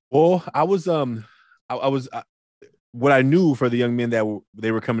 Well, I was what I knew for the young men that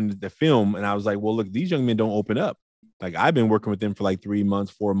they were coming to the film, and I was like, well, look, these young men don't open up. Like I've been working with them for like 3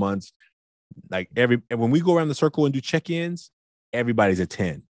 months, 4 months. Like when we go around the circle and do check-ins, everybody's a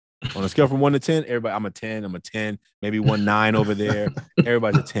 10. On a scale from 1 to 10, everybody, I'm a 10, maybe 1 9 over there.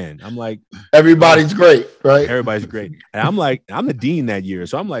 Everybody's a 10. I'm like, everybody's great, right? Everybody's great. And I'm like, I'm the dean that year.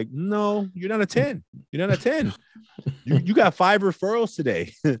 So I'm like, no, you're not a 10. You're not a 10. You got 5 referrals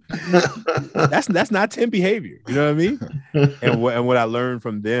today. That's not 10 behavior. You know what I mean? And what I learned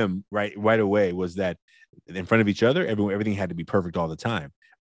from them right away was that in front of each other, everything had to be perfect all the time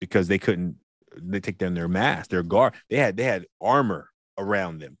because they take down their mask, their guard. They had armor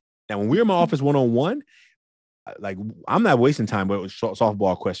around them. Now, when we're in my office one-on-one, like I'm not wasting time with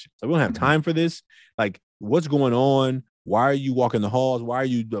softball questions. Like, we don't have time for this. Like, what's going on? Why are you walking the halls? Why are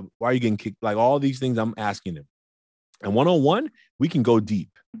you getting kicked? Like all these things I'm asking them. And one-on-one, we can go deep.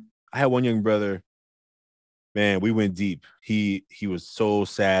 I had one young brother. man, we went deep. He was so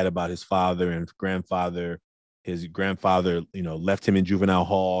sad about his father and grandfather. His grandfather, left him in juvenile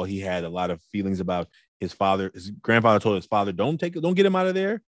hall. He had a lot of feelings about his father. His grandfather told his father, don't get him out of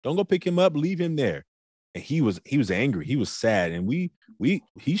there. Don't go pick him up. Leave him there. And he was angry. He was sad. And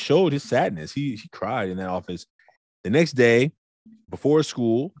he showed his sadness. He cried in that office. The next day, before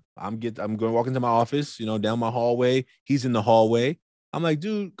school, I'm going to walk into my office, down my hallway. He's in the hallway. I'm like,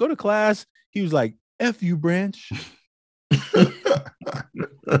 dude, go to class. He was like, F you, Branch.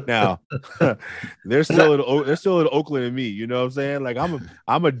 Now, there's still an Oakland in me, you know what I'm saying? Like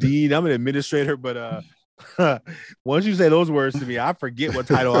I'm a dean, I'm an administrator, but once you say those words to me, I forget what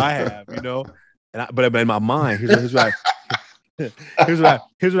title I have, but in my mind, here's what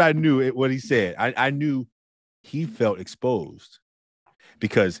I knew what he said. I knew he felt exposed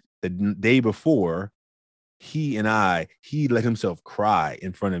because the day before, he let himself cry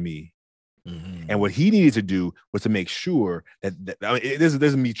in front of me. Mm-hmm. And what he needed to do was to make sure that this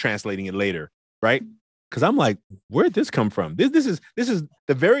is me translating it later, right? Because I'm like, where'd this come from? This is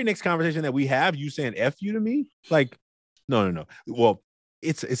the very next conversation that we have. You saying "F you" to me? Like, no. Well,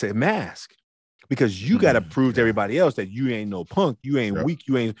 it's a mask because you got to prove to everybody else that you ain't no punk, you ain't weak,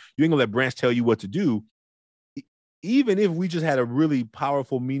 you ain't gonna let Branch tell you what to do. Even if we just had a really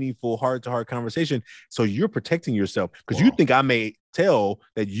powerful, meaningful, heart-to-heart conversation, so you're protecting yourself because you think I may tell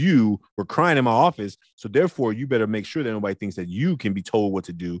that you were crying in my office, so therefore you better make sure that nobody thinks that you can be told what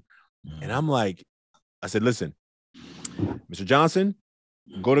to do. And I'm like, I said, listen, Mr. Johnson,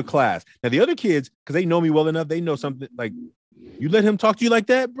 go to class. Now the other kids, because they know me well enough, they know something like, you let him talk to you like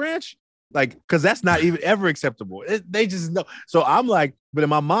that, Branch? Like, because that's not even ever acceptable. They just know. So I'm like, but in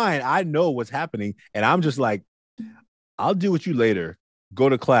my mind, I know what's happening, and I'm just like, I'll deal with you later. Go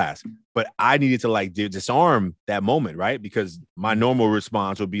to class. But I needed to like disarm that moment, right? Because my normal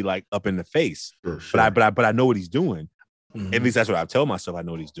response would be like up in the face. Sure. But I know what he's doing. Mm-hmm. At least that's what I tell myself. I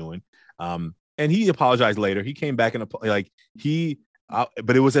know what he's doing. And he apologized later. He came back and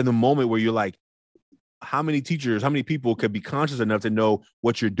but it was in the moment where you're like, how many people could be conscious enough to know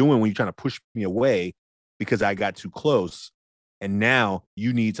what you're doing when you're trying to push me away because I got too close? And now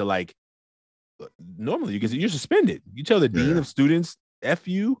you need to like, normally you're suspended. You tell the dean of students, F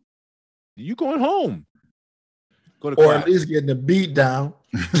you going home. Go to class. Or at least getting a beat down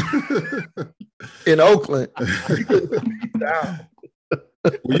in Oakland.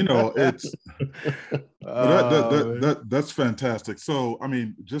 Well, it's that's fantastic. So, I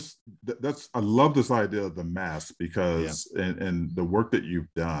mean, I love this idea of the mask because and the work that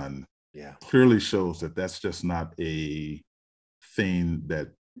you've done clearly shows that that's just not a thing that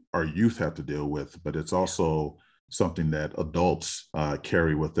our youth have to deal with, but it's also something that adults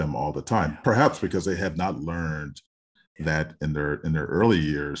carry with them all the time, perhaps because they have not learned that in their early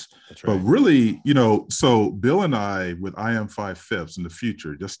years. That's right. But really, so Bill and I with I Am 5/5 in the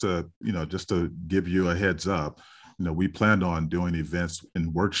future, just to give you a heads up, we planned on doing events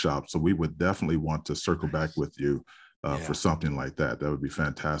and workshops, so we would definitely want to circle back with you for something like that. That would be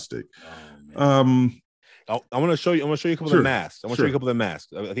fantastic. I want to show you. I want to show you a couple of masks. I want to show you a couple of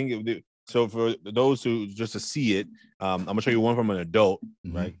masks. I think so. For those who just to see it, I'm gonna show you one from an adult.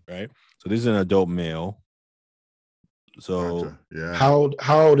 Mm-hmm. Right. So this is an adult male. So gotcha.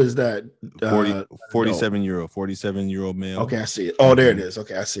 How old is that? 47-year-old male. Okay, I see it. Oh, there it is.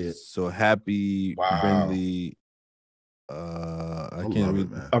 Okay, I see it. So happy, friendly. I can't read.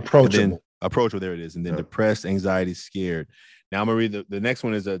 Approachable. There it is. And then depressed, anxiety, scared. Now I'm gonna read the next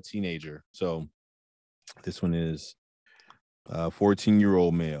one is a teenager. So this one is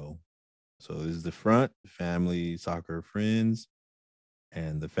 14-year-old male. So this is the front, family, soccer, friends,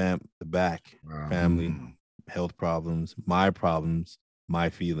 and the back, family, health problems, my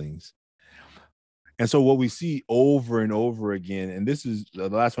feelings. And so what we see over and over again, and this is the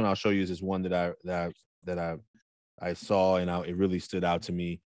last one I'll show you is this one that I saw and it really stood out to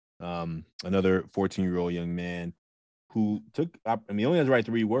me. Another 14-year-old young man who he only has to write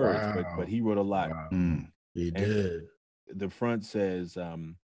 3 words, but he wrote a lot. Wow. He did. The front says,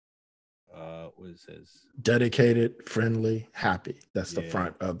 what it says? Dedicated, friendly, happy. That's the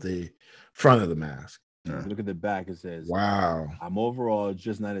front of the mask. Yeah. Look at the back. It says, wow. I'm overall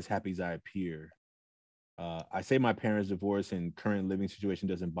just not as happy as I appear. I say my parents' divorce and current living situation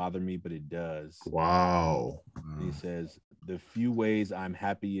doesn't bother me, but it does. Wow. He says, the few ways I'm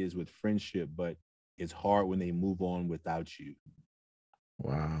happy is with friendship, but it's hard when they move on without you.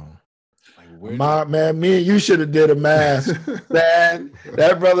 Wow. Man, me and you should have did a mask, man.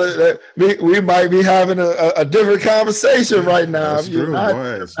 That brother, we might be having a different conversation right now. That's true.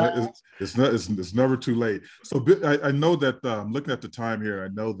 It's never too late. So I know that looking at the time here, I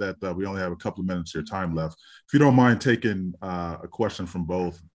know that we only have a couple of minutes of your time left. If you don't mind taking a question from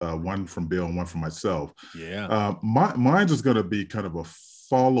both, one from Bill and one from myself. Yeah. Mine is going to be kind of a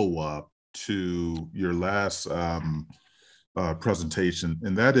follow-up to your last presentation,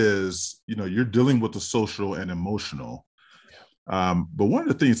 and that is, you're dealing with the social and emotional. But one of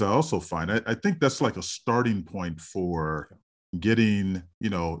the things I also find, I think that's like a starting point for getting,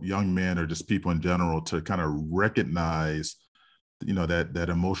 young men or just people in general to kind of recognize, that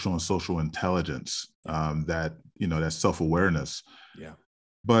emotional and social intelligence, that self-awareness. Yeah.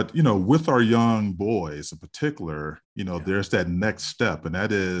 But, with our young boys in particular, there's that next step, and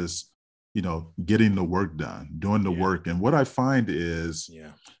that is, getting the work done, doing the work. And what I find is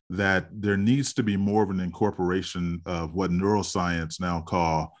that there needs to be more of an incorporation of what neuroscience now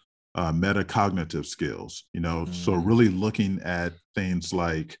call metacognitive skills, so really looking at things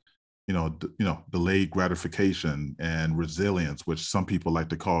like, delayed gratification and resilience, which some people like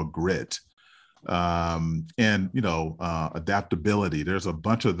to call grit, and, adaptability. There's a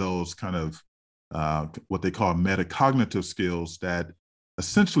bunch of those kind of what they call metacognitive skills that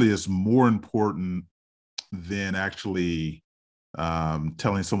essentially is more important than actually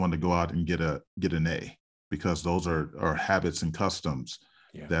telling someone to go out and get an A, because those are habits and customs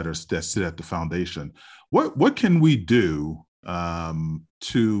that sit at the foundation. What can we do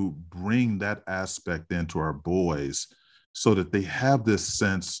to bring that aspect into our boys so that they have this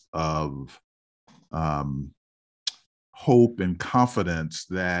sense of hope and confidence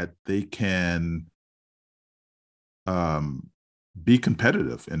that they can be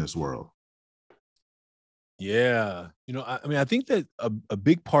competitive in this world? Yeah. I think that a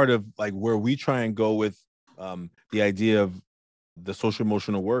big part of like where we try and go with the idea of the social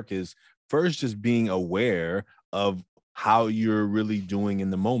emotional work is first just being aware of how you're really doing in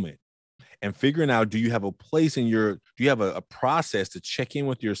the moment and figuring out, do you have a place do you have a process to check in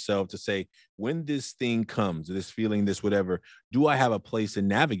with yourself to say, when this thing comes, this feeling, this whatever, do I have a place to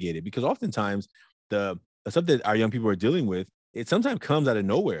navigate it? Because oftentimes the stuff that our young people are dealing with, it sometimes comes out of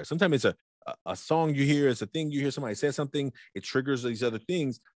nowhere. Sometimes it's a song you hear, it's a thing you hear, somebody says something, it triggers these other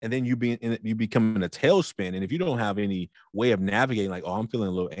things, and then you become in a tailspin. And if you don't have any way of navigating, like, oh, I'm feeling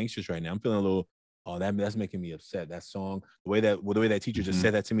a little anxious right now, I'm feeling a little, oh, that's making me upset. That song, the way that teacher just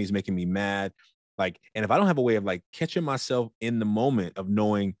said that to me is making me mad. Like, and if I don't have a way of like catching myself in the moment of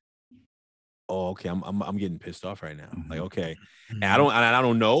knowing, oh, okay, I'm getting pissed off right now. Like, okay, and I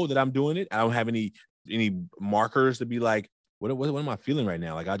don't know that I'm doing it. I don't have any markers to be like, what am I feeling right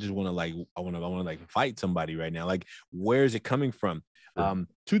now? Like, I just want to I want to like fight somebody right now. Like, where is it coming from? Sure.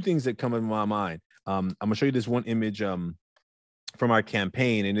 Two things that come in my mind. I'm gonna show you this one image from our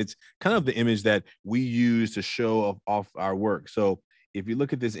campaign, and it's kind of the image that we use to show off our work. So if you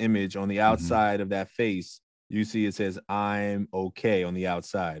look at this image on the outside of that face, you see it says "I'm okay" on the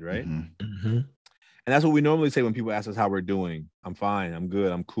outside, right? And that's what we normally say when people ask us how we're doing. I'm fine. I'm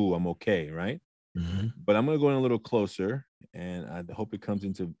good. I'm cool. I'm okay, right? But I'm gonna go in a little closer, and I hope it comes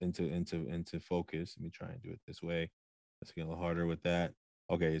into focus. Let me try and do it this way. Let's get a little harder with that.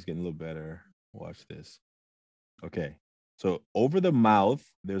 Okay, it's getting a little better. Watch this. Okay, so over the mouth,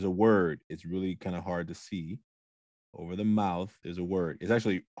 there's a word. It's really kind of hard to see. Over the mouth, there's a word. It's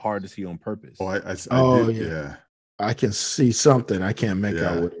actually hard to see on purpose. Yeah. I can see something. I can't make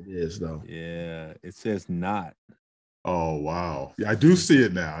out what it is, though. Yeah, it says not. Oh, wow. Yeah, I do see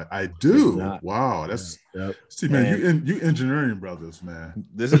it now. I do. Wow. That's see, man, you engineering brothers, man.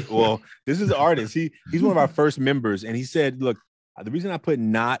 This is an artist. He's one of our first members, and he said, look, the reason I put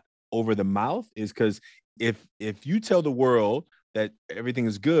not over the mouth is because if you tell the world that everything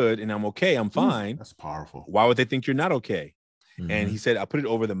is good and I'm okay, I'm fine. That's powerful. Why would they think you're not okay? And he said, I put it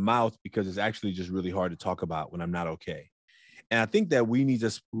over the mouth because it's actually just really hard to talk about when I'm not okay. And I think that we need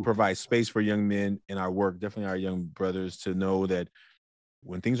to provide space for young men in our work, definitely our young brothers, to know that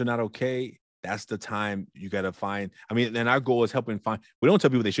when things are not okay, that's the time you got to find. I mean, and our goal is helping find. We don't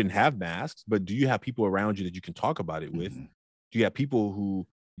tell people they shouldn't have masks, but do you have people around you that you can talk about it with? Do you have people who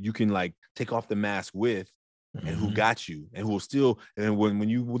you can like take off the mask with and who got you and who will still, and when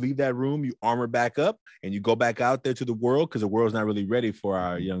you leave that room, you armor back up and you go back out there to the world, because the world's not really ready for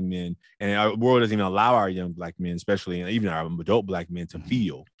our young men, and our world doesn't even allow our young black men, especially, and even our adult black men, to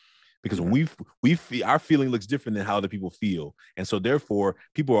feel, because when we feel, our feeling looks different than how other people feel, and so therefore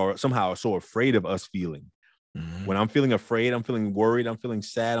people are somehow so afraid of us feeling. When I'm feeling afraid, I'm feeling worried, I'm feeling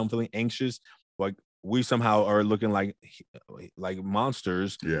sad, I'm feeling anxious, like we somehow are looking like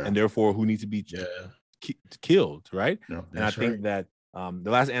monsters, and therefore who needs to be killed, right? Yeah, and I think that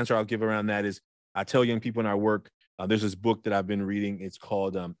the last answer I'll give around that is, I tell young people in our work, there's this book that I've been reading. It's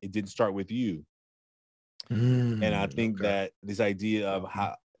called It Didn't Start With You. And I think that this idea of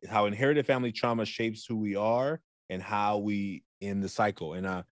how inherited family trauma shapes who we are and how we end the cycle.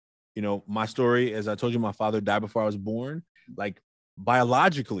 And my story, as I told you, my father died before I was born. Like,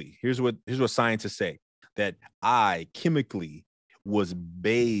 biologically, here's what scientists say, that I chemically was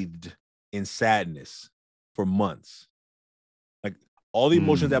bathed in sadness for months. Like, all the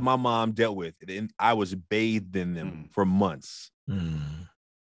emotions that my mom dealt with, and I was bathed in them for months.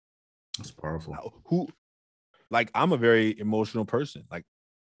 That's powerful. I'm a very emotional person,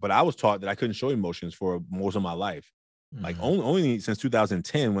 but I was taught that I couldn't show emotions for most of my life. Like, only since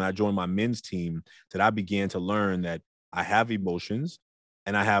 2010, when I joined my men's team, that I began to learn that I have emotions,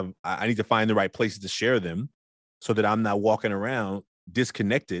 and I need to find the right places to share them, so that I'm not walking around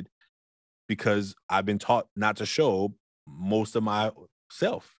disconnected because I've been taught not to show most of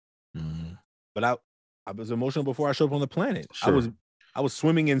myself. But I was emotional before I showed up on the planet. Sure. I was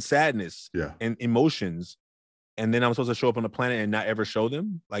swimming in sadness and emotions, and then I'm supposed to show up on the planet and not ever show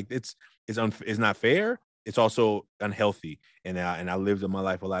them. Like, it's not fair. It's also unhealthy, and I lived in my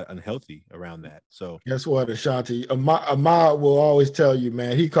life a lot unhealthy around that. So guess what, Ashanti? Ahmad will always tell you,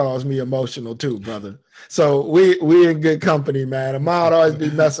 man, he calls me emotional too, brother. So we in good company, man. Ahmad always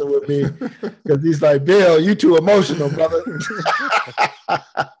be messing with me because he's like, Bill, you too emotional, brother.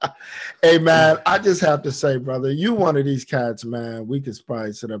 Hey, man, I just have to say, brother, you one of these cats, man. We could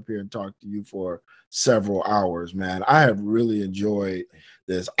probably sit up here and talk to you for several hours, man. I have really enjoyed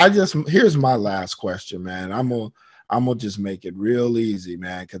this. Here's my last question, man. I'm gonna just make it real easy,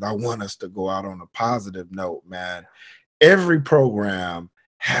 man, because I want us to go out on a positive note, man. Every program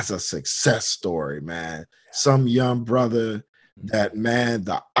has a success story, man. Some young brother that, man,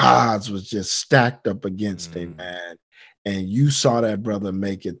 the odds was just stacked up against him, man. And you saw that brother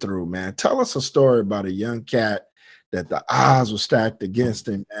make it through, man. Tell us a story about a young cat that the odds were stacked against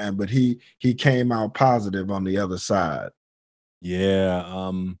him, man, but he came out positive on the other side.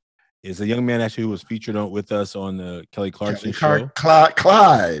 Yeah, it's a young man actually who was featured with us on the Kelly Clarkson show.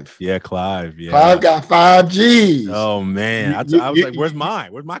 Clive. Yeah, Clive. Yeah, Clive got 5 G's. Oh man, I was like, "Where's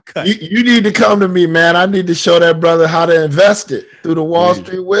mine? Where's my cut?" You need to come to me, man. I need to show that brother how to invest it through the Wall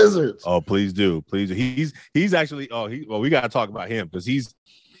Street Wizards. Oh, please do. He's actually. We got to talk about him because he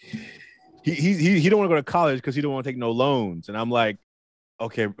don't want to go to college because he don't want to take no loans, and I'm like,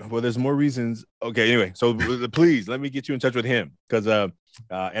 okay, well, there's more reasons. Okay, anyway, so please let me get you in touch with him because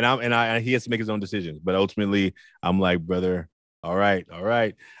and he has to make his own decisions. But ultimately, I'm like, brother, all right.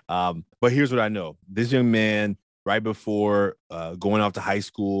 But here's what I know: this young man, right before going off to high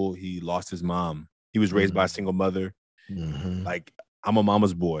school, he lost his mom. He was raised by a single mother. Like, I'm a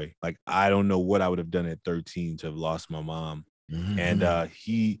mama's boy. Like, I don't know what I would have done at 13 to have lost my mom. And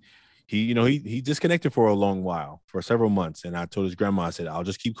he disconnected for a long while, for several months. And I told his grandma, I said, I'll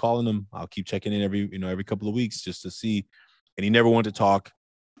just keep calling him. I'll keep checking in every couple of weeks just to see. And he never wanted to talk.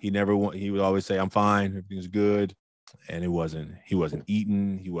 He would always say, I'm fine. Everything's good. And he wasn't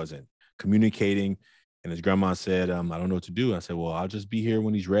eating. He wasn't communicating. And his grandma said, I don't know what to do. I said, well, I'll just be here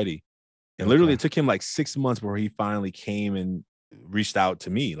when he's ready. And literally it took him like 6 months before he finally came and reached out to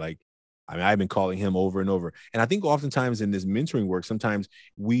me. Like, I mean, I've been calling him over and over. And I think oftentimes in this mentoring work, sometimes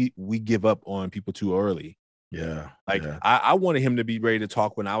we give up on people too early. Yeah. I wanted him to be ready to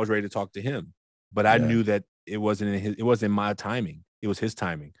talk when I was ready to talk to him. But I knew that it wasn't my timing. It was his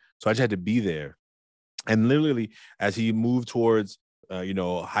timing. So I just had to be there. And literally, as he moved towards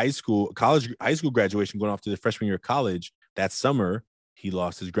high school graduation, going off to the freshman year of college, that summer, he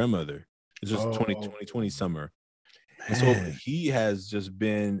lost his grandmother. This was 2020 summer. Man. And so he has just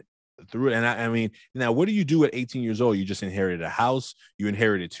been through it. And I mean, now what do you do at 18 years old? You just inherited a house, you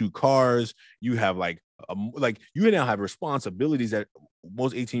inherited 2 cars, you have you now have responsibilities that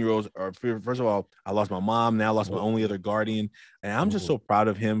most 18-year-olds are. First of all, I lost my mom, now I lost my only other guardian. And I'm just so proud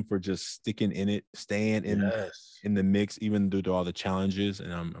of him for just sticking in it, staying in the mix, even through all the challenges.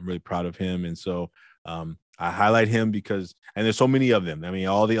 And I'm really proud of him. And so I highlight him because, and there's so many of them. I mean,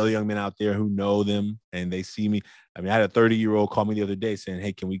 all the other young men out there who know them and they see me. I mean, I had a 30-year-old call me the other day saying,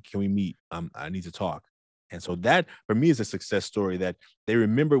 hey, can we meet? I need to talk. And so that for me is a success story, that they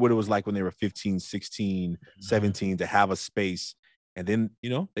remember what it was like when they were 15, 16, 17 to have a space. And then,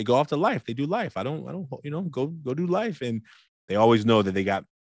 they go off to life. They do life. I don't, go do life. And they always know that they got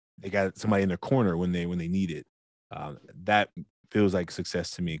somebody in their corner when they need it. That feels like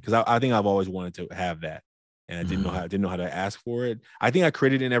success to me, because I think I've always wanted to have that. And I didn't know how to ask for it. I think I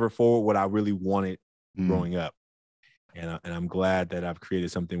created in Ever Forward what I really wanted growing up. And I'm glad that I've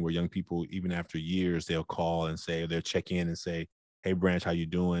created something where young people, even after years, they'll call and say, they'll check in and say, "Hey, Branch, how you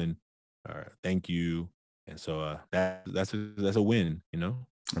doing? Or thank you." And so that's a win, you know.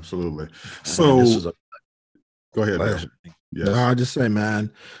 Absolutely. Man, this is So a go ahead, Bill. pleasure. No, Yes. I just say,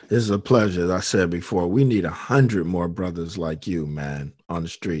 man, this is a pleasure. As I said before, we need 100 more brothers like you, man, on the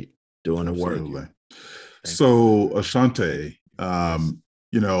street doing the work. Absolutely. Thank So, Ashante, Yes.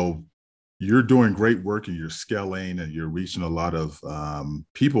 you know, you're doing great work and you're scaling and you're reaching a lot of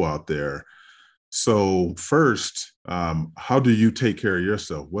people out there. So, first, how do you take care of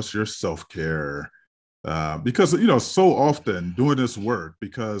yourself? What's your self care? Because, so often doing this work,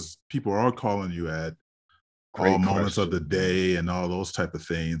 because people are calling you at all Great moments of the question. day and all those type of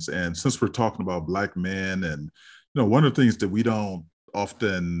things. And since we're talking about Black men, and one of the things that we don't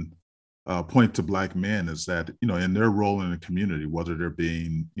often point to Black men is that in their role in the community, whether they're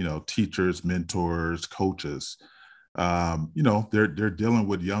being teachers, mentors, coaches, they're dealing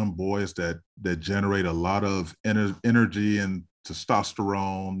with young boys that generate a lot of energy and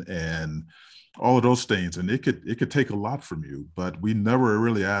testosterone and all of those things, and it could take a lot from you. But we never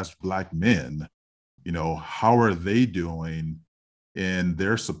really ask Black men, how are they doing in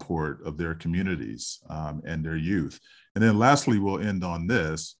their support of their communities and their youth. And then lastly, we'll end on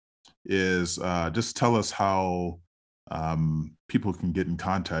this, is just tell us how people can get in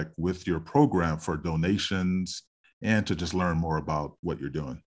contact with your program for donations and to just learn more about what you're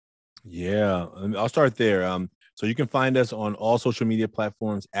doing. Yeah, I'll start there. So you can find us on all social media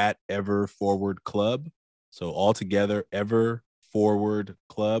platforms at Ever Forward Club. So all together, Ever Forward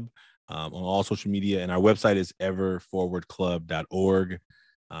Club. On all social media, and our website is everforwardclub.org.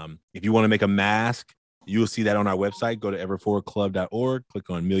 If you want to make a mask, you will see that on our website. Go to everforwardclub.org, click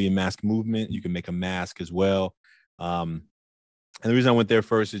on Million Mask Movement. You can make a mask as well. And the reason I went there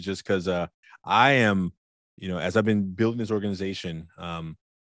first is just because I am, as I've been building this organization,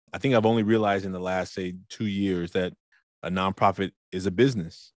 I think I've only realized in the last, say, 2 years that a nonprofit is a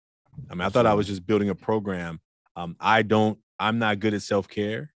business. I mean, I thought I was just building a program. I'm not good at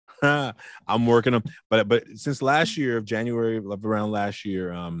self-care. I'm working on, but since last year of January, around last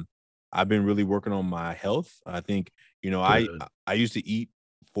year, I've been really working on my health. I think, I used to eat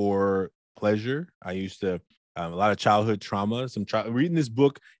for pleasure. I used to a lot of childhood trauma. Reading this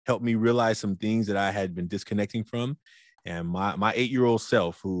book helped me realize some things that I had been disconnecting from, and my 8-year-old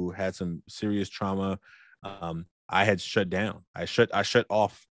self, who had some serious trauma, I had shut down. I shut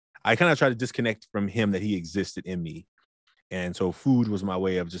off. I kind of tried to disconnect from him, that he existed in me. And so food was my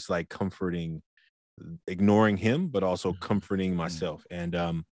way of just like ignoring him, but also comforting myself. And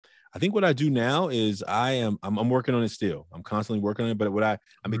I think what I do now is I'm working on it still. I'm constantly working on it. But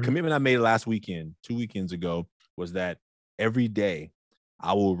commitment I made last weekend, 2 weekends ago, was that every day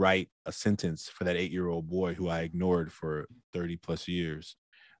I will write a sentence for that 8-year-old boy who I ignored for 30 plus years.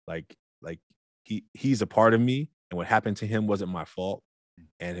 Like he's a part of me, and what happened to him wasn't my fault.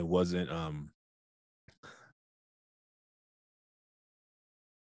 And it wasn't,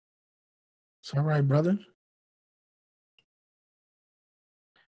 It's all right, brother.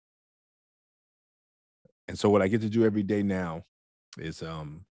 and so what I get to do every day now is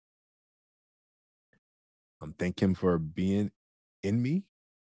thank him for being in me,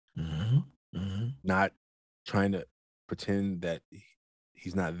 not trying to pretend that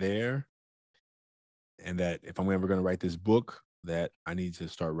he's not there, and that if I'm ever going to write this book, that I need to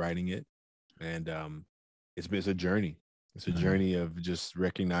start writing it. And it's a journey. It's a journey of just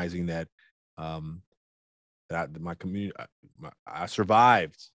recognizing that that my community, I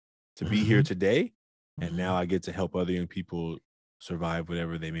survived to be here today, and now I get to help other young people survive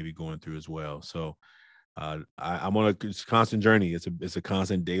whatever they may be going through as well. So I'm on a constant journey. It's a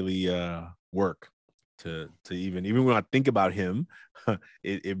constant daily work to even when I think about him,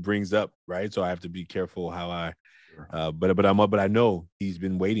 it brings up, right. So I have to be careful how I. But I know he's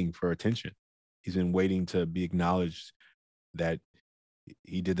been waiting for attention. He's been waiting to be acknowledged that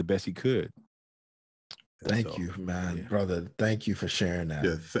he did the best he could. Thank you, man, brother. Thank you for sharing that.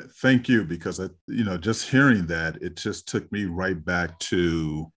 Yeah, thank you, because just hearing that, it just took me right back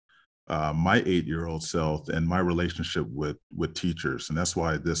to my 8-year-old self and my relationship with teachers, and that's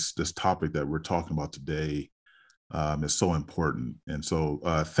why this topic that we're talking about today is so important. And so,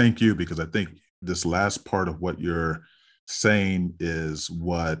 thank you, because I think this last part of what you're saying is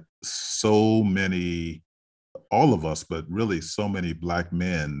what so many, all of us, but really so many Black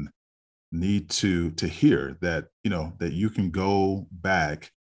men need to hear, that that you can go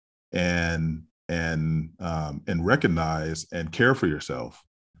back and recognize and care for yourself,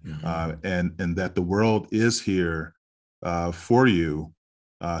 and that the world is here for you,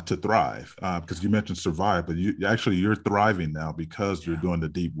 to thrive, because you mentioned survive, but you're thriving now because you're doing the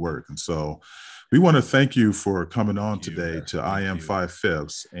deep work. And so we want to thank you for coming on today to I Am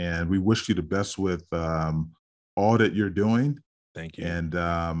 5/5, and we wish you the best with all that you're doing. Thank you.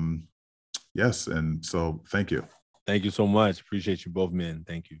 And yes, and so thank you. Thank you so much. Appreciate you both, men.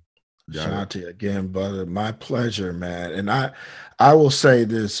 Thank you. Shanti, again, brother, my pleasure, man. And I will say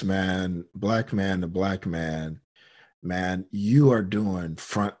this, man, black man to black man, you are doing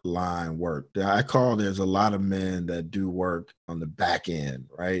frontline work. There's a lot of men that do work on the back end,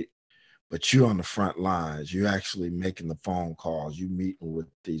 right? But you on the front lines, you actually making the phone calls, you meeting with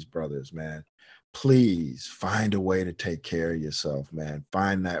these brothers, man. Please find a way to take care of yourself, man.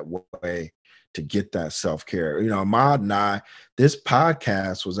 Find that way to get that self-care. You know, Ahmad and I, this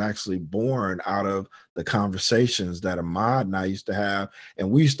podcast was actually born out of the conversations that Ahmad and I used to have, and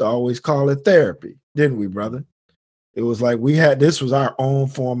we used to always call it therapy, didn't we, brother? It was like this was our own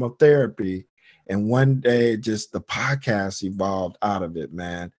form of therapy. And one day, just the podcast evolved out of it,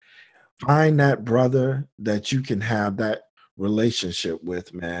 man. Find that brother that you can have that relationship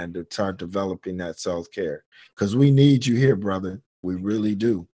with, man, to start developing that self-care. Because we need you here, brother. We really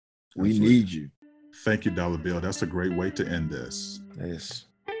do. We need you. Thank you, Dollar Bill. That's a great way to end this. Yes.